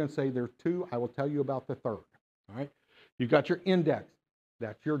 So we're going to say there are 2. I will tell you about the 3rd. All right. You've got your index.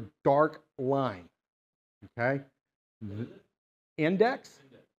 That's your dark line. Okay. Index.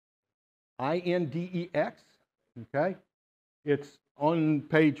 INDEX. Okay. It's on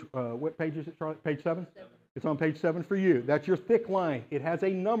page, what page is it, Charlotte? Page 7? It's on page 7 for you. That's your thick line. It has a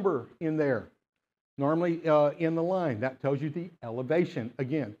number in there. Normally in the line, that tells you the elevation.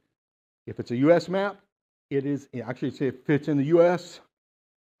 Again, if it's a U.S. map, it is, actually if it's in the U.S.,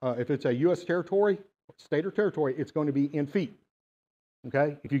 if it's a U.S. territory, state or territory, it's going to be in feet.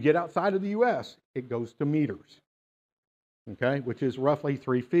 Okay? If you get outside of the U.S., it goes to meters. Okay? Which is roughly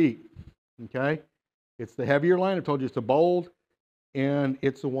 3 feet. Okay? It's the heavier line. I told you it's a bold, and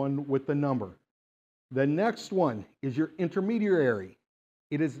it's the one with the number. The next one is your intermediary.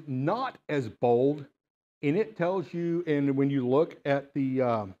 It is not as bold, and it tells you, and when you look at the,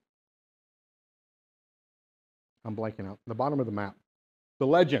 I'm blanking out, the bottom of the map, the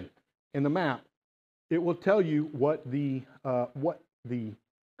legend in the map, it will tell you what the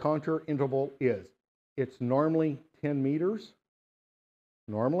contour interval is. It's normally 10 meters.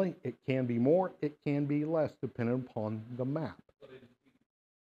 Normally, it can be more, it can be less, depending upon the map.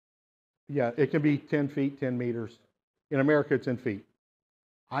 Yeah, it can be 10 feet, 10 meters. In America, it's in feet.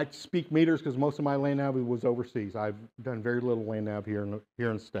 I speak meters because most of my land nav was overseas. I've done very little land nav here in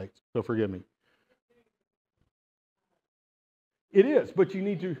the States, so forgive me. It is, but you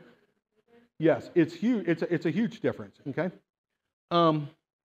need to, yes, it's huge. It's a huge difference, okay?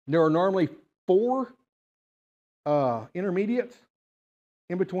 There are normally 4 intermediates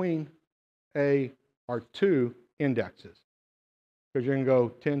in between or 2 indexes. Because you're going to go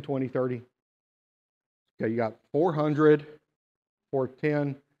 10, 20, 30. Okay, you got 400,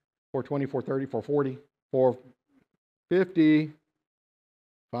 410, 420, 430, 440, 450,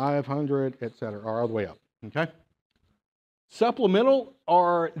 500, etc., all the way up. Okay? Supplemental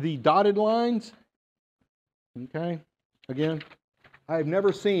are the dotted lines. Okay? Again, I have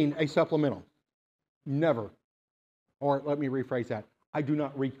never seen a supplemental. Never. Or let me rephrase that. I do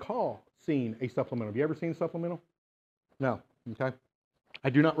not recall seeing a supplemental. Have you ever seen a supplemental? No. Okay?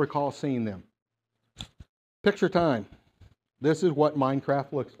 I do not recall seeing them. Picture time. This is what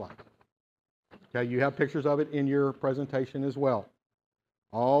Minecraft looks like. Okay, you have pictures of it in your presentation as well.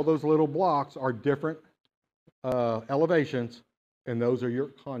 All those little blocks are different elevations, and those are your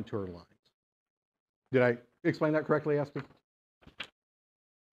contour lines. Did I explain that correctly, Aspen?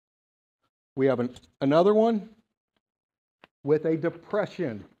 We have another one with a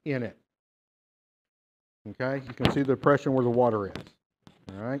depression in it. Okay, you can see the depression where the water is.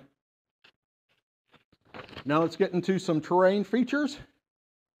 All right. Now let's get into some terrain features.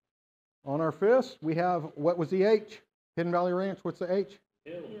 On our fist, we have, what was the H? Hidden Valley Ranch, what's the H?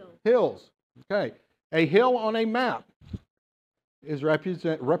 Hills. Hills. Okay. A hill on a map is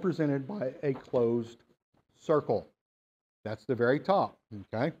represented by a closed circle. That's the very top.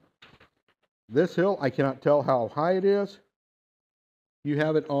 Okay. This hill, I cannot tell how high it is. You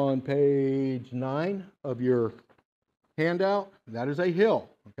have it on page 9 of your handout. That is a hill.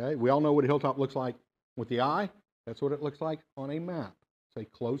 Okay. We all know what a hilltop looks like with the eye. That's what it looks like on a map. It's a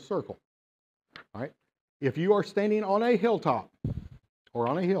closed circle. All right. If you are standing on a hilltop or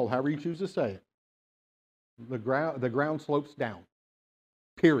on a hill, however you choose to say it, the ground slopes down.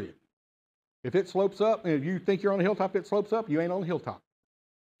 Period. If it slopes up, and if you think you're on a hilltop, it slopes up, you ain't on the hilltop.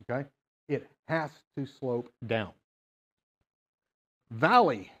 Okay? It has to slope down.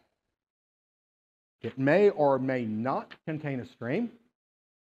 Valley. It may or may not contain a stream.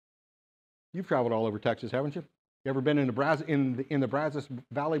 You've traveled all over Texas, haven't you? You ever been in the Brazos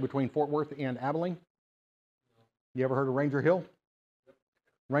Valley between Fort Worth and Abilene? You ever heard of Ranger Hill?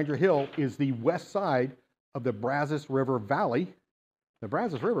 Ranger Hill is the west side of the Brazos River Valley. The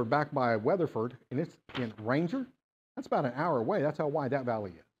Brazos River back by Weatherford, and it's in Ranger. That's about an hour away. That's how wide that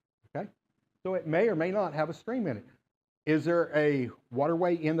valley is. Okay? So it may or may not have a stream in it. Is there a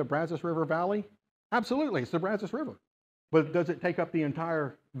waterway in the Brazos River Valley? Absolutely, it's the Brazos River. But does it take up the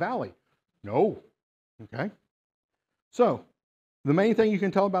entire valley? No. Okay? So, the main thing you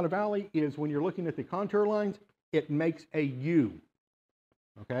can tell about a valley is when you're looking at the contour lines, it makes a U.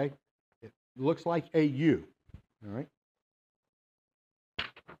 Okay? It looks like a U. All right?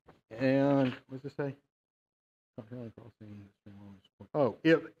 And what does it say? Oh,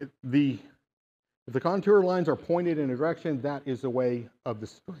 if the contour lines are pointed in a direction, that is the way of the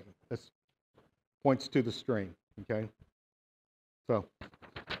stream. This points to the stream. Okay? So,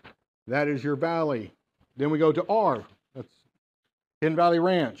 that is your valley. Then we go to R. That's Hidden Valley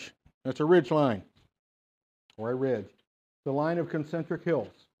Ranch. That's a ridge line, or a ridge. The line of concentric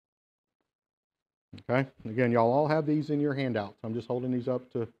hills. Okay? Again, y'all all have these in your handouts. I'm just holding these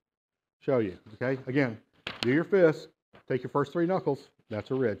up to show you. Okay? Again, do your fist. Take your first 3 knuckles. That's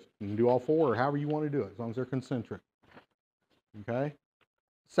a ridge. You can do all 4 or however you want to do it, as long as they're concentric. Okay?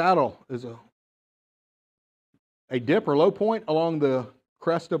 Saddle is a dip or low point along the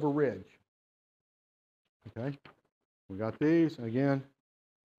crest of a ridge. Okay, we got these, again,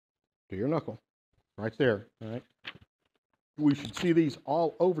 to your knuckle, right there, all right? We should see these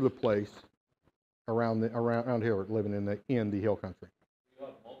all over the place around here, living in the hill country. You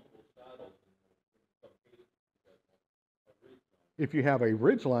have multiple saddles in some cases. If you have a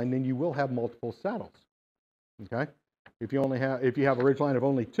ridge line, then you will have multiple saddles. Okay? If you have a ridge line of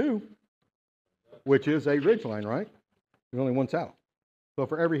only 2, which is a ridge line, right? There's only 1 saddle. So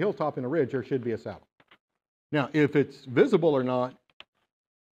for every hilltop in a ridge, there should be a saddle. Now, if it's visible or not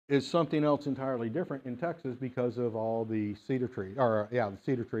is something else entirely different in Texas because of all the cedar trees, the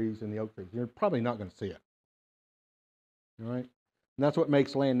cedar trees and the oak trees. You're probably not going to see it. All right? And that's what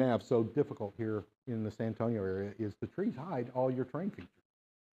makes land nav so difficult here in the San Antonio area is the trees hide all your terrain features.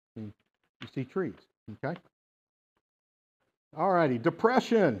 And you see trees, okay? All righty,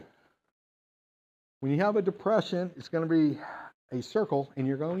 depression. When you have a depression, it's going to be a circle, and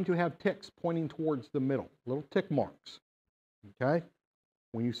you're going to have ticks pointing towards the middle, little tick marks, okay?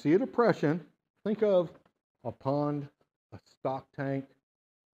 When you see a depression, think of a pond, a stock tank,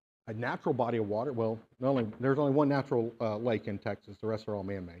 a natural body of water. Well, there's only one natural lake in Texas. The rest are all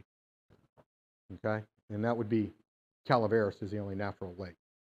man-made, okay? And that would be Calaveras is the only natural lake,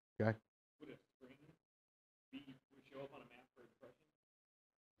 okay? Would a spring show up on a map for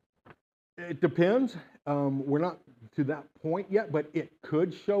depression? It depends. We're not to that point yet, but it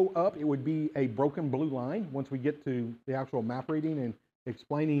could show up. It would be a broken blue line once we get to the actual map reading and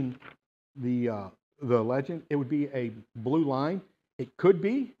explaining the legend. It would be a blue line. It could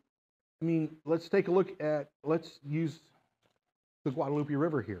be. I mean, let's take a look at, let's use the Guadalupe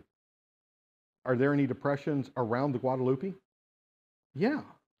River here. Are there any depressions around the Guadalupe? Yeah,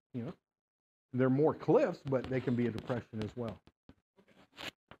 you know, there are more cliffs, but they can be a depression as well.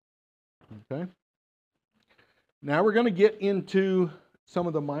 Okay. Now we're going to get into some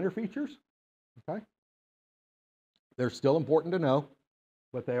of the minor features. Okay. They're still important to know,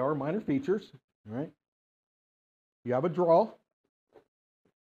 but they are minor features. All right. You have a draw.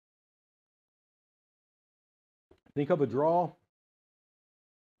 Think of a draw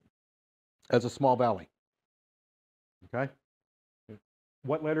as a small valley. Okay.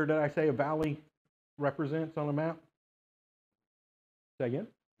 What letter did I say a valley represents on a map? Say again?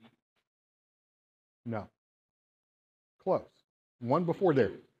 No. Close. One before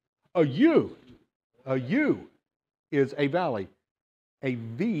there. A U. A U is a valley. A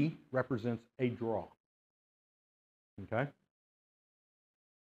V represents a draw. Okay?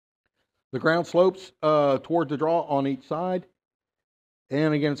 The ground slopes toward the draw on each side.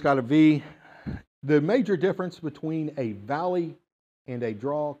 And again, it's got a V. The major difference between a valley and a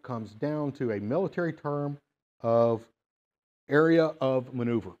draw comes down to a military term of area of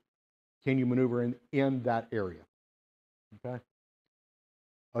maneuver. Can you maneuver in that area? Okay.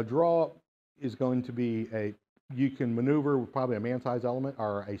 A draw is going to be you can maneuver with probably a man-sized element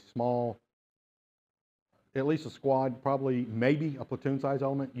or a small, at least a squad, probably maybe a platoon-sized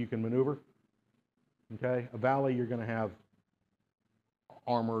element you can maneuver. Okay. A valley, you're going to have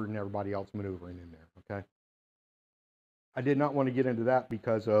armor and everybody else maneuvering in there. Okay. I did not want to get into that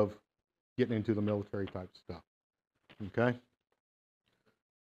because of getting into the military type stuff. Okay.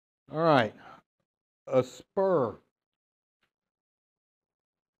 All right. A spur.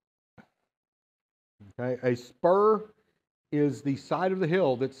 Okay. A spur is the side of the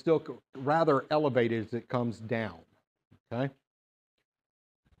hill that's still rather elevated as it comes down. Okay.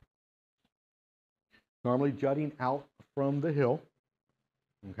 Normally jutting out from the hill.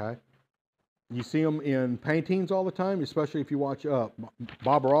 Okay. You see them in paintings all the time, especially if you watch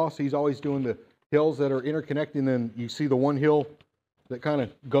Bob Ross. He's always doing the hills that are interconnecting, and then you see the one hill that kind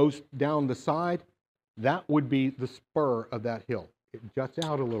of goes down the side. That would be the spur of that hill. It juts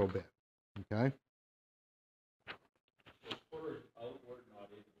out a little bit. Okay. Spur is outward, not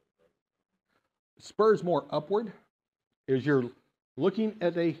inward. Spurs more upward. Is you're looking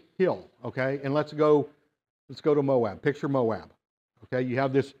at a hill. Okay, and let's go to Moab. Picture Moab. Okay, you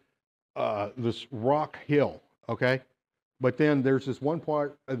have this rock hill, okay? But then there's this one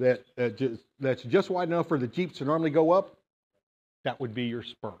part that's just wide enough for the Jeeps to normally go up. That would be your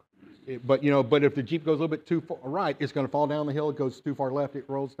spur. But if the Jeep goes a little bit too far right, it's going to fall down the hill. It goes too far left, it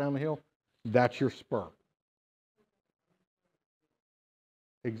rolls down the hill. That's your spur.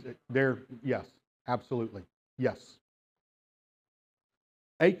 Yes, absolutely. Yes.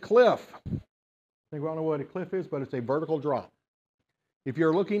 A cliff. I think we all know what a cliff is, but it's a vertical drop. If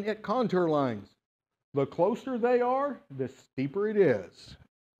you're looking at contour lines, the closer they are, the steeper it is.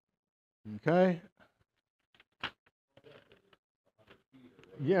 Okay?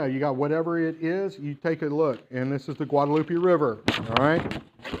 Yeah, you got whatever it is, you take a look. And this is the Guadalupe River. All right?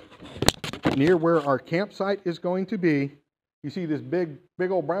 near where our campsite is going to be. You see this big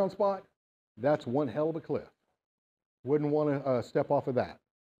old brown spot? That's one hell of a cliff. Wouldn't want to step off of that.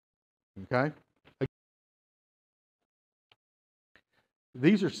 Okay?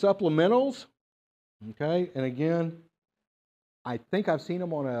 These are supplementals. Okay? And again, I think I've seen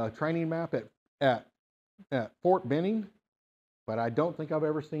them on a training map at Fort Benning, but I don't think I've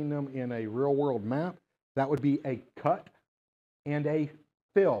ever seen them in a real world map. That would be a cut and a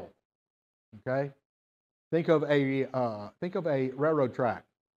fill. Okay? Think of a railroad track.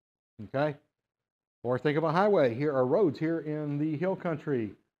 Okay? Or think of a highway. Here are roads here in the hill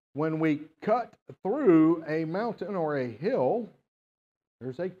country. When we cut through a mountain or a hill,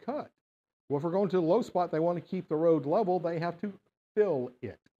 there's a cut. Well, if we're going to the low spot, they want to keep the road level, they have to fill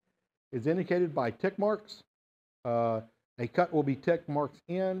it. It's indicated by tick marks. A cut will be tick marks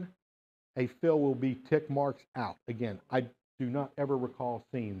in. A fill will be tick marks out. Again, I do not ever recall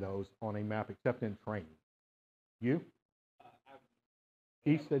seeing those on a map except in training. You?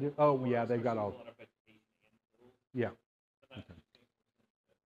 East, they do? Oh, yeah, they've got all. Yeah. Okay.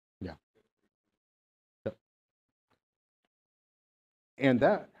 Yeah. Yep. And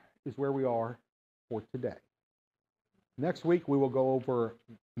that is where we are for today. Next week, we will go over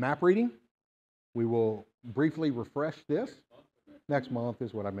map reading. We will briefly refresh this. Next month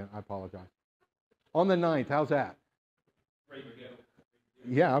is what I meant. I apologize. On the 9th, how's that?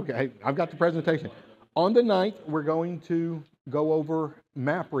 Yeah, okay. I've got the presentation. On the 9th, we're going to go over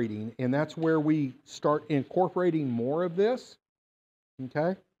map reading, and that's where we start incorporating more of this,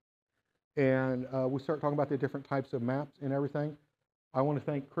 okay? And we start talking about the different types of maps and everything. I want to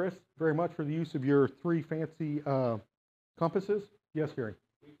thank Chris very much for the use of your 3 fancy compasses. Yes, Gary?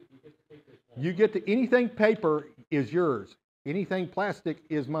 You get to, anything paper is yours. Anything plastic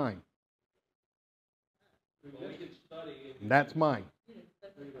is mine. That's mine.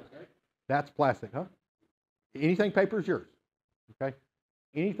 That's plastic, huh? Anything paper is yours, okay?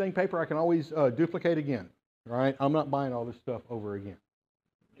 Anything paper I can always duplicate again, all right? I'm not buying all this stuff over again.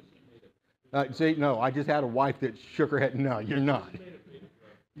 See, no, I just had a wife that shook her head. No, you're not.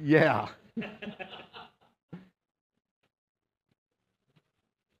 Yeah.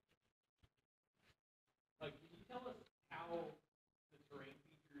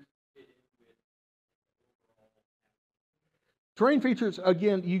 Terrain features,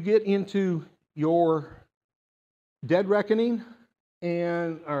 again, you get into your dead reckoning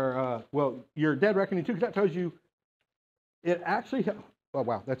and, well, your dead reckoning too, because that tells you, it actually, oh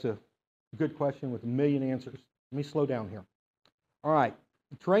wow, that's a good question with a million answers. Let me slow down here. All right,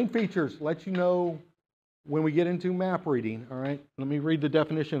 terrain features let you know when we get into map reading, all right? Let me read the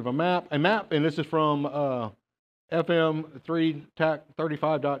definition of a map. A map, and this is from FM 3 TAC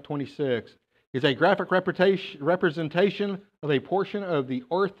 35.26. Is a graphic representation of a portion of the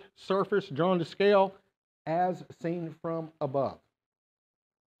Earth's surface drawn to scale as seen from above.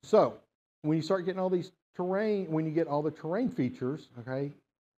 So, when you start getting all these terrain, when you get all the terrain features, okay,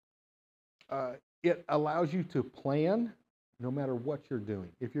 it allows you to plan no matter what you're doing.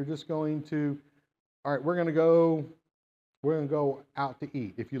 If you're just going to, all right, we're going to go out to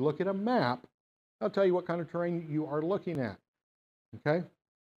eat. If you look at a map, I'll tell you what kind of terrain you are looking at, okay?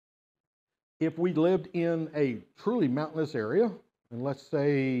 If we lived in a truly mountainous area, and let's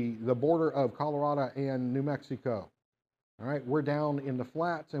say the border of Colorado and New Mexico, all right, we're down in the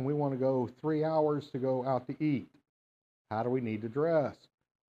flats and we want to go 3 hours to go out to eat. How do we need to dress?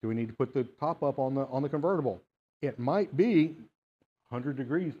 Do we need to put the top up on the convertible? It might be 100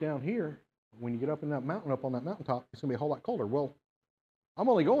 degrees down here. When you get up in that mountain, up on that mountaintop, it's going to be a whole lot colder. Well, I'm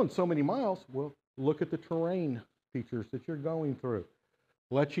only going so many miles. Well, look at the terrain features that you're going through.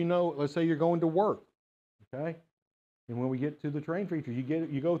 Let you know, let's say you're going to work, okay? And when we get to the terrain features,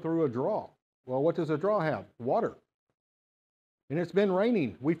 you go through a draw. Well, what does a draw have? Water. And it's been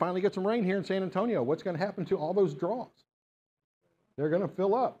raining. We finally get some rain here in San Antonio. What's going to happen to all those draws? They're going to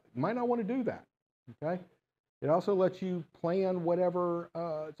fill up. You might not want to do that, okay? It also lets you plan whatever,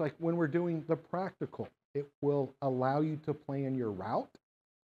 it's like when we're doing the practical. It will allow you to plan your route.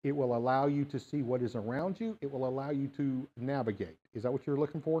 It will allow you to see what is around you. It will allow you to navigate. Is that what you're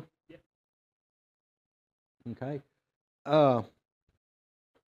looking for? Yeah. Okay.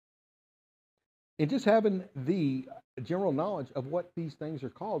 And just having the general knowledge of what these things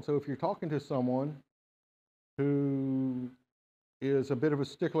are called. So if you're talking to someone who is a bit of a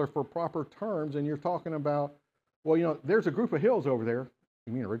stickler for proper terms and you're talking about, well, you know, there's a group of hills over there.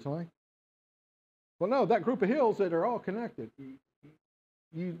 You mean originally? Well, no, that group of hills that are all connected.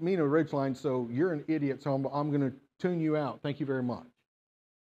 You mean a ridgeline, so you're an idiot, so I'm going to tune you out. Thank you very much.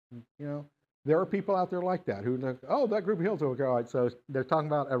 You know, There are people out there like that who like, oh, that group of hills over there. All right, so they're talking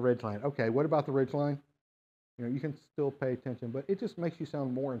about a ridge line. Okay, what about the ridge line? You know, you can still pay attention, but it just makes you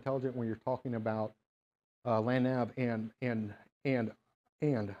sound more intelligent when you're talking about land nav and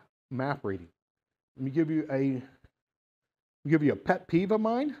map reading. Let me give you a pet peeve of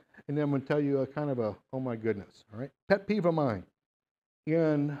mine, and then I'm going to tell you a kind of a oh my goodness. All right, pet peeve of mine.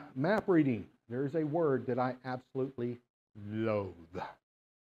 In map reading, there is a word that I absolutely loathe.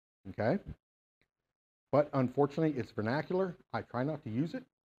 Okay, but unfortunately, it's vernacular. I try not to use it,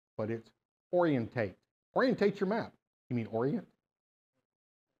 but it's orientate. Orientate your map. You mean orient?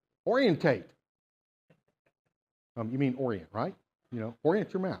 Orientate. You mean orient, right? You know,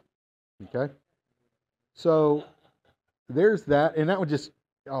 orient your map. Okay. So there's that, and that would just,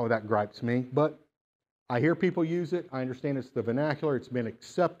 oh, that gripes me. But I hear people use it. I understand it's the vernacular. It's been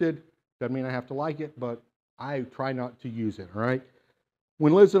accepted. Doesn't mean I have to like it, but I try not to use it, all right?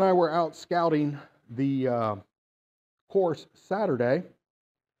 When Liz and I were out scouting the course Saturday,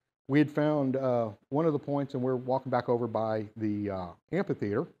 we had found one of the points, and we're walking back over by the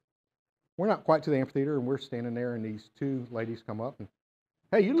amphitheater. We're not quite to the amphitheater, and we're standing there, and these two ladies come up and,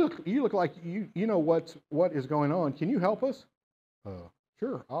 hey, you look like you know what is going on. Can you help us?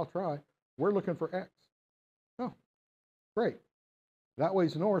 Sure, I'll try. We're looking for X. Oh, great. That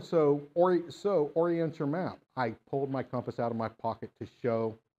way's north, so orient your map. I pulled my compass out of my pocket to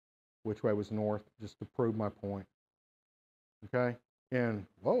show which way was north, just to prove my point. Okay, and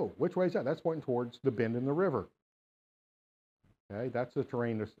whoa, which way is that? That's pointing towards the bend in the river. Okay, that's the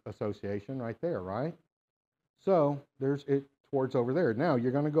terrain association right there, right? So there's it towards over there. Now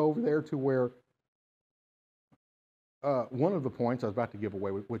you're going to go over there to where one of the points, I was about to give away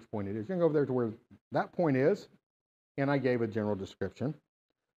which point it is. You're going to go over there to where that point is, and I gave a general description.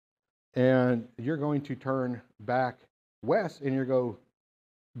 And you're going to turn back west, and you're going to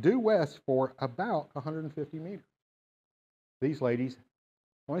due west for about 150 meters. These ladies,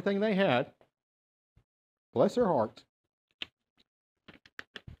 the only thing they had, bless their hearts,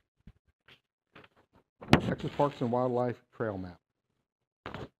 Texas Parks and Wildlife Trail Map.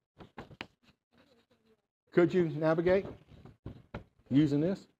 Could you navigate using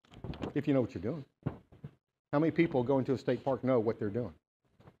this if you know what you're doing? How many people going to a state park know what they're doing?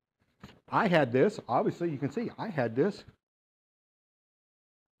 I had this. Obviously, you can see I had this.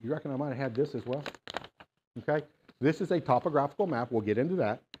 You reckon I might have had this as well? Okay. This is a topographical map. We'll get into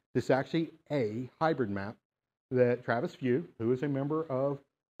that. This is actually a hybrid map that Travis Few, who is a member of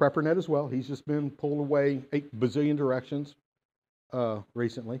PrepperNet as well, he's just been pulled away 8 bazillion directions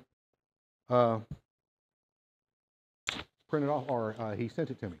recently. Printed off, or he sent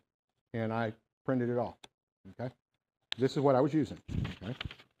it to me, and I printed it off. Okay, this is what I was using. Okay,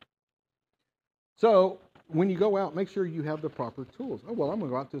 so when you go out, make sure you have the proper tools. Oh well, I'm going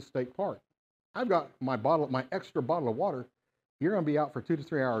to go out to the state park. I've got my extra bottle of water. You're going to be out for 2 to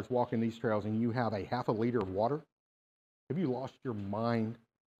 3 hours walking these trails, and you have a half a liter of water. Have you lost your mind?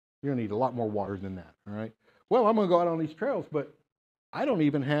 You're going to need a lot more water than that. All right. Well, I'm going to go out on these trails, but I don't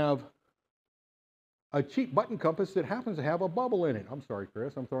even have a cheap button compass that happens to have a bubble in it. I'm sorry,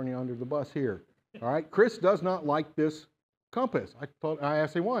 Chris. I'm throwing you under the bus here. All right. Chris does not like this compass. I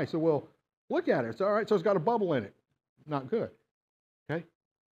asked him why. I said, well, look at it. It's all right. So it's got a bubble in it. Not good. Okay.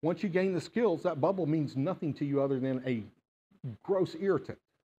 Once you gain the skills, that bubble means nothing to you other than a gross irritant.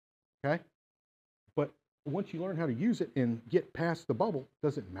 Okay. But once you learn how to use it and get past the bubble,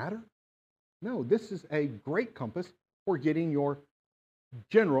 does it matter? No, this is a great compass for getting your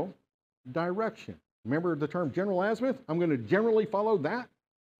general direction. Remember the term general azimuth? I'm going to generally follow that.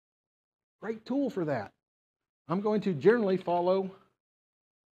 Great tool for that. I'm going to generally follow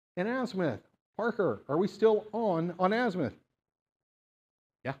an azimuth. Parker, are we still on azimuth?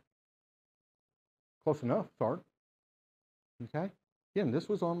 Yeah. Close enough, Sark. Okay. Again, this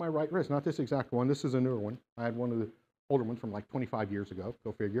was on my right wrist, not this exact one. This is a newer one. I had one of the older ones from like 25 years ago.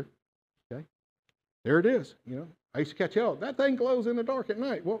 Go figure. Okay. There it is. You know, I used to catch hell. That thing glows in the dark at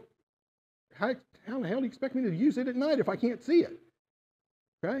night. Well, how the hell do you expect me to use it at night if I can't see it?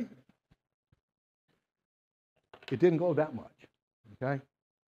 Okay. It didn't glow that much. Okay.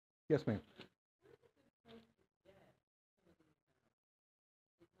 Yes, ma'am.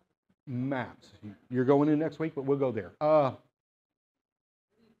 Maps. You're going in next week, but we'll go there.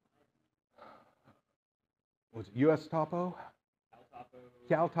 Was it US Topo?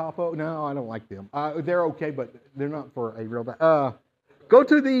 Cal Topo? No, I don't like them. They're okay, but they're not for a real. Go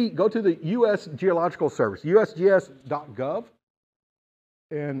to the U.S. Geological Service, usgs.gov,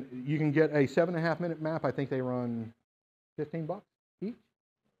 and you can get a 7.5-minute map. I think they run $15 each.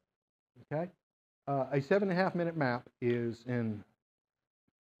 Okay, a 7.5-minute map is in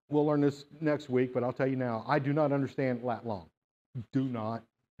We'll learn this next week, but I'll tell you now, I do not understand lat long. Do not.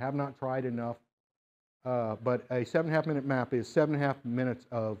 Have not tried enough. But a 7.5 minute map is 7.5 minutes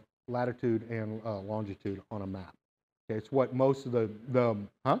of latitude and longitude on a map. Okay, it's what most of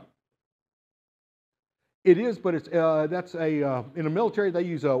huh? It is, but it's that's a in the military they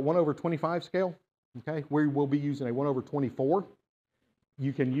use a 1/25 scale. Okay, we will be using a 1/24.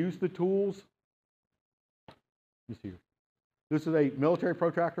 You can use the tools. Let me see. This is a military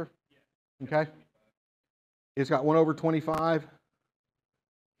protractor. Okay, it's got 1/25.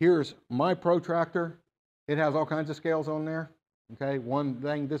 Here's my protractor. It has all kinds of scales on there. Okay, one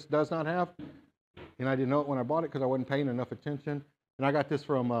thing this does not have, and I didn't know it when I bought it because I wasn't paying enough attention. And I got this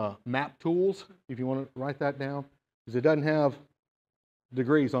from Map Tools, if you want to write that down, because it doesn't have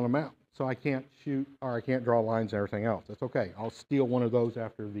degrees on a map. So I can't shoot or I can't draw lines and everything else. That's okay. I'll steal one of those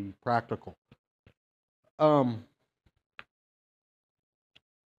after the practical.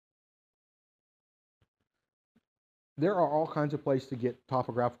 There are all kinds of places to get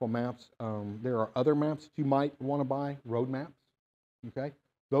topographical maps. There are other maps that you might want to buy, road maps. Okay,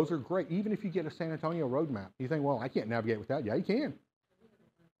 those are great. Even if you get a San Antonio road map, you think, well, I can't navigate with that. Yeah, you can.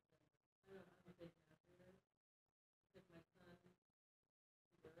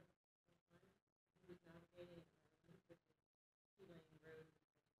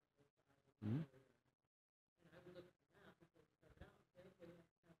 Mm-hmm.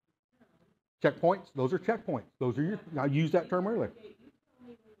 Checkpoints, those are checkpoints. Those are your, I used that term earlier.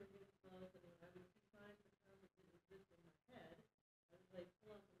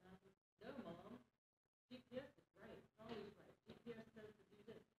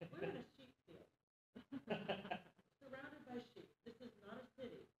 Surrounded by sheep. This is not a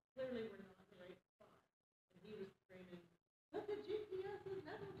city. Clearly we're not in the right spot. And he was screaming, but the GPS is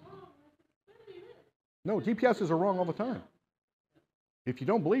never wrong. I said, clearly it is. No, GPSs are wrong all the time. If you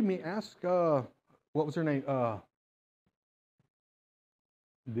don't believe me, ask, what was her name?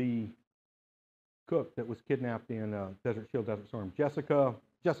 The cook that was kidnapped in Desert Shield, Desert Storm. Jessica,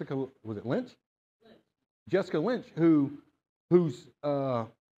 was it Lynch? Jessica Lynch, whose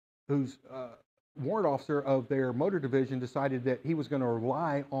warrant officer of their motor division decided that he was going to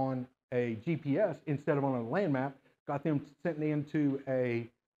rely on a GPS instead of on a land map, got them sent into an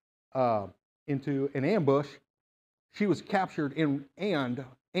ambush. She was captured and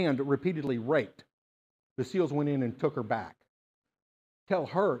repeatedly raped. The SEALs went in and took her back. Tell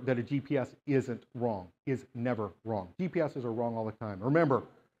her that a GPS isn't wrong, is never wrong. GPSs are wrong all the time. Remember,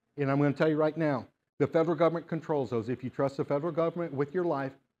 and I'm going to tell you right now, the federal government controls those. If you trust the federal government with your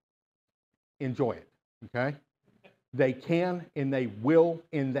life, enjoy it, okay? They can and they will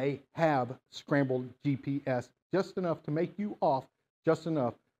and they have scrambled GPS just enough to make you off, just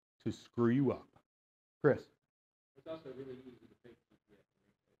enough to screw you up. Chris? It's also really easy to fake GPS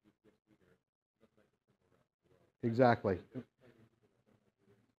and make a GPS reader look like a simple route. Exactly.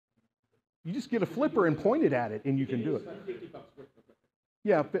 You just get a flipper and point it at it and you can do it.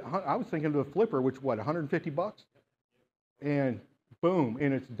 Yeah, I was thinking of a flipper, which what, 150 bucks? And boom,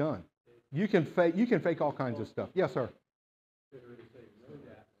 and it's done. You can fake all kinds of stuff. Yes, sir.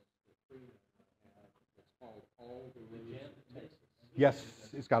 Yes,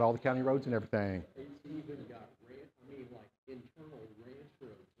 it's got all the county roads and everything. It's even got like internal ranch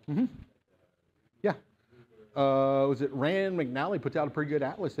roads. Mm-hmm. Yeah. Was it Rand McNally puts out a pretty good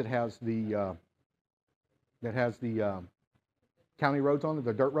atlas that has the county roads on it,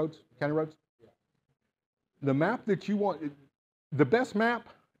 the dirt roads, county roads. The map that you want, the best map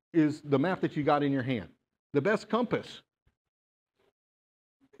is the map that you got in your hand. The best compass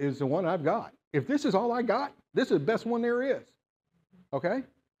is the one I've got. If this is all I got, this is the best one there is. Okay?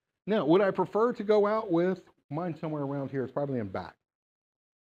 Now, would I prefer to go out with, mine somewhere around here, it's probably in back.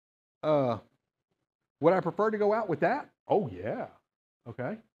 Would I prefer to go out with that? Oh, yeah.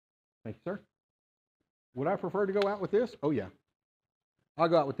 Okay. Thank you, sir. Would I prefer to go out with this? Oh, yeah. I'll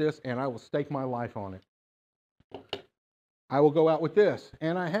go out with this, and I will stake my life on it. I will go out with this,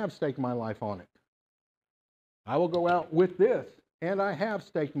 and I have staked my life on it. I will go out with this, and I have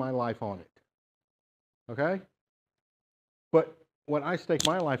staked my life on it. Okay? But what I stake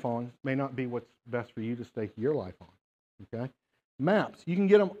my life on may not be what's best for you to stake your life on. Okay? Maps, you can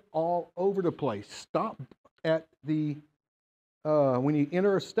get them all over the place. Stop at the, when you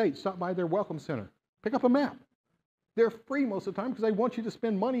enter a state, stop by their welcome center. Pick up a map. They're free most of the time because they want you to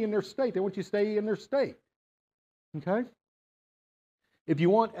spend money in their state. They want you to stay in their state. Okay? If you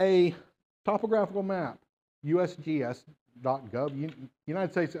want a topographical map, usgs.gov,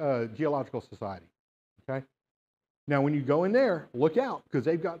 United States Geological Society. Okay? Now, when you go in there, look out because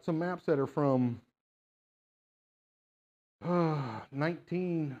they've got some maps that are from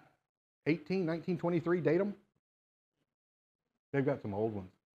 1918, 1923 datum. They've got some old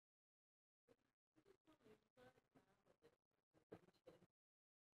ones.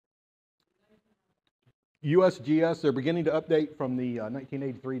 USGS, they're beginning to update from the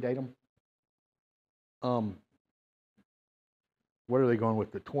 1983 datum. What are they going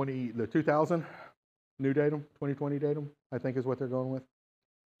with? The 2000 new datum, 2020 datum, I think is what they're going with.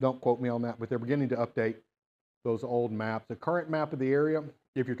 Don't quote me on that, but they're beginning to update those old maps. The current map of the area,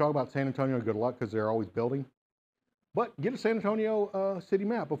 if you're talking about San Antonio, good luck because they're always building. But get a San Antonio city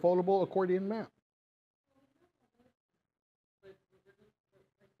map, a foldable accordion map.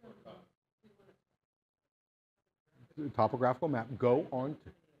 Topographical map. Go on,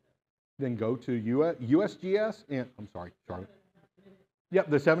 then go to USGS and I'm sorry, Charlotte.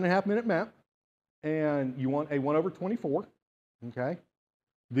 Yep, the 7.5 minute map, and you want a 1/24. Okay,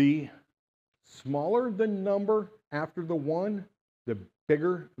 the smaller the number after the 1, the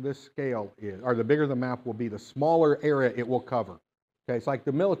bigger the scale is, or the bigger the map will be, the smaller area it will cover. Okay, it's like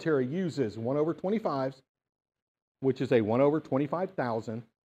the military uses 1/25s, which is a 1/25,000,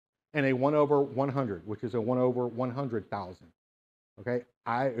 and a 1/100, which is a 1/100,000. Okay,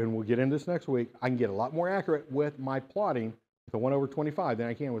 and we'll get into this next week. I can get a lot more accurate with my plotting with a 1/25 than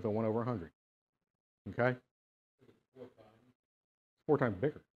I can with a 1/100. Okay, 4 times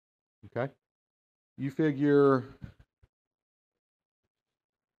bigger. Okay, you figure.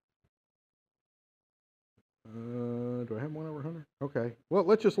 Do I have 1/100? Okay, well,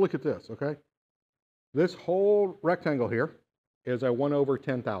 let's just look at this. Okay, this whole rectangle here is a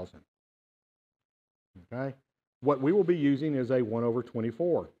 1/10,000. Okay, what we will be using is a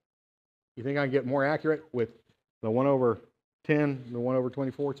 1/24. You think I can get more accurate with the 1/10, the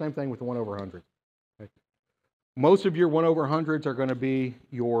 1/24? Same thing with the 1/100. Okay. Most of your 1/100s are going to be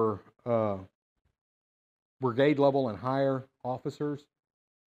your brigade level and higher officers.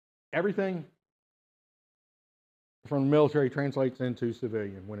 Everything from the military translates into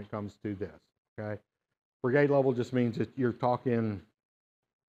civilian when it comes to this. Okay, brigade level just means that you're talking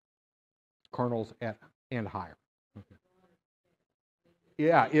colonels and higher. Okay.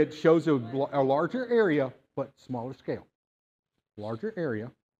 Yeah, it shows a larger area but smaller scale. Larger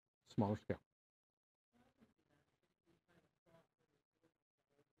area, smaller scale.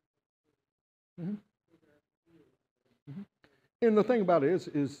 Mm-hmm. Mm-hmm. And the thing about it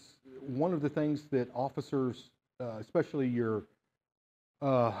is one of the things that officers, especially your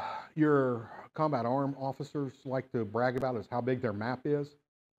combat arm officers, like to brag about is how big their map is.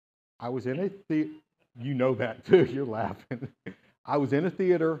 I was in a theater. You know that too. You're laughing. I was in a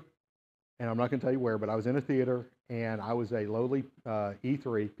theater, and I'm not going to tell you where, but I was in a theater, and I was a lowly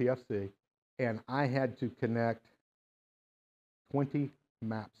E3 PFC, and I had to connect 20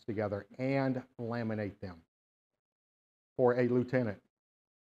 maps together and laminate them for a lieutenant.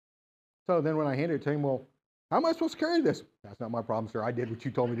 So then when I handed it to him, well, how am I supposed to carry this? That's not my problem, sir. I did what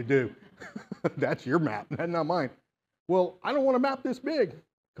you told me to do. That's your map, that's not mine. Well, I don't want a map this big.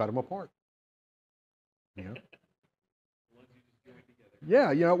 Cut them apart. You know?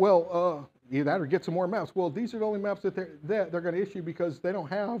 Yeah, you know, well, either that or get some more maps. Well, these are the only maps that they're going to issue because they don't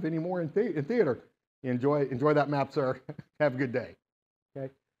have any more in theater. Enjoy that map, sir. Have a good day.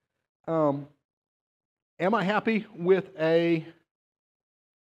 Okay. Am I happy with a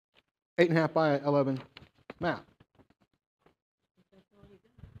 8.5 by 11 map?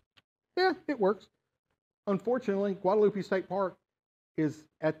 Yeah, it works. Unfortunately, Guadalupe State Park is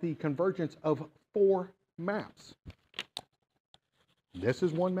at the convergence of 4 maps. This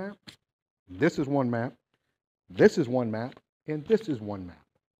is one map, this is one map, this is one map, and this is one map.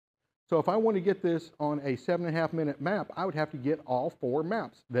 So if I want to get this on a 7.5 minute map, I would have to get all 4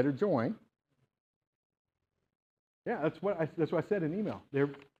 maps that are joined. Yeah, that's what I said in email. They're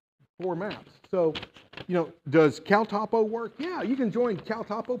 4 maps. So, you know, does CalTopo work? Yeah, you can join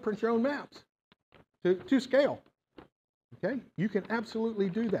CalTopo, print your own maps to scale. Okay, you can absolutely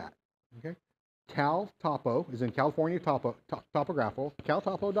do that. Okay, CalTopo is in California topographical,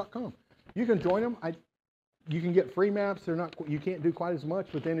 caltopo.com. You can join them. You can get free maps. They're not, you can't do quite as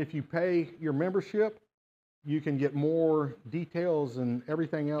much, but then if you pay your membership, you can get more details and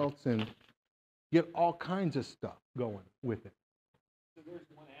everything else and get all kinds of stuff going with it. So there's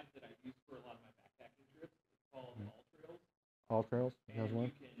one app that I use for a lot of my backpacking trips. It's called AllTrails. AllTrails has and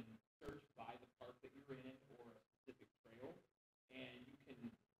one. You can search by the park that you're in or a specific trail, and you can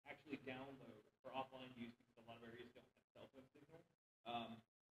actually download for offline use because a lot of areas don't have cell phone signal.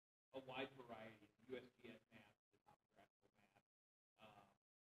 A wide variety of USGS maps, the topographical map,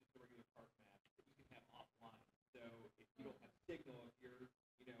 just a regular park map that you can have offline. So if you don't have signal, if you're,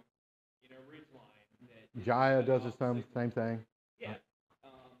 you know, in a ridge line that Jaya does the same thing. Yeah. So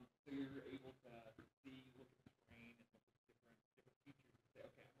you're able to see, look at the terrain, and look at different features and say,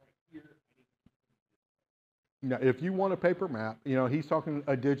 okay, I'm right here. I need to. Now, if you want a paper map, he's talking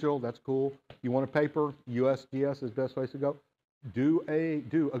a digital. That's cool. You want a paper? USGS is the best place to go. Do a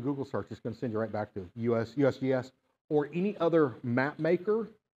Google search. It's going to send you right back to USGS or any other map maker,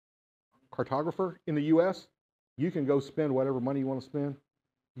 cartographer in the U.S. You can go spend whatever money you want to spend.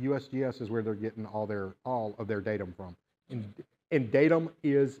 USGS is where they're getting all of their datum from. And datum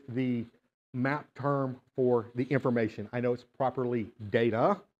is the map term for the information. I know it's properly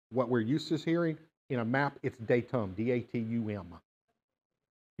data, what we're used to hearing. In a map, it's datum, D-A-T-U-M.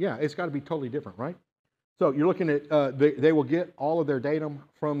 Yeah, it's got to be totally different, right? So you're looking at, they will get all of their datum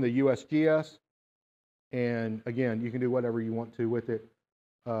from the USGS. And again, you can do whatever you want to with it.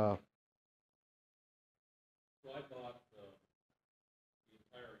 So I bought the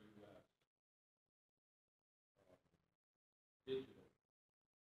entire U.S. Digital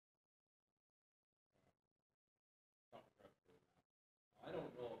topographical map. I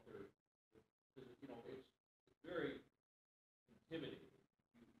don't know if there's, because it's very intimidating.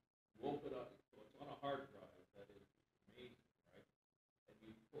 You open up, so it's on a hard drive that is amazing, right? And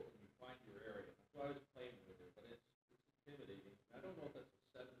you find your area. So I was playing with it, but it's intimidating. I don't know if that's a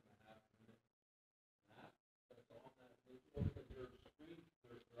 7.5-minute map that's on that digital, because there's screens,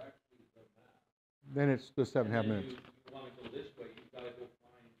 there's actually the map. Then it's the 7.5 minutes. You want to go this way, you've got to go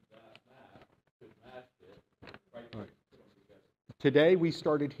find that map to match it. Right. Right. Today we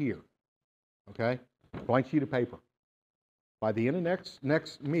started here, okay? Blank sheet of paper. By the end of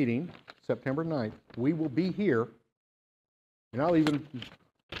next meeting, September 9th, we will be here, and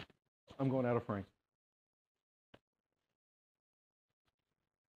I'm going out of frame.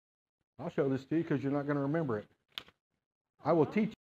 I'll show this to you because you're not going to remember it. I will teach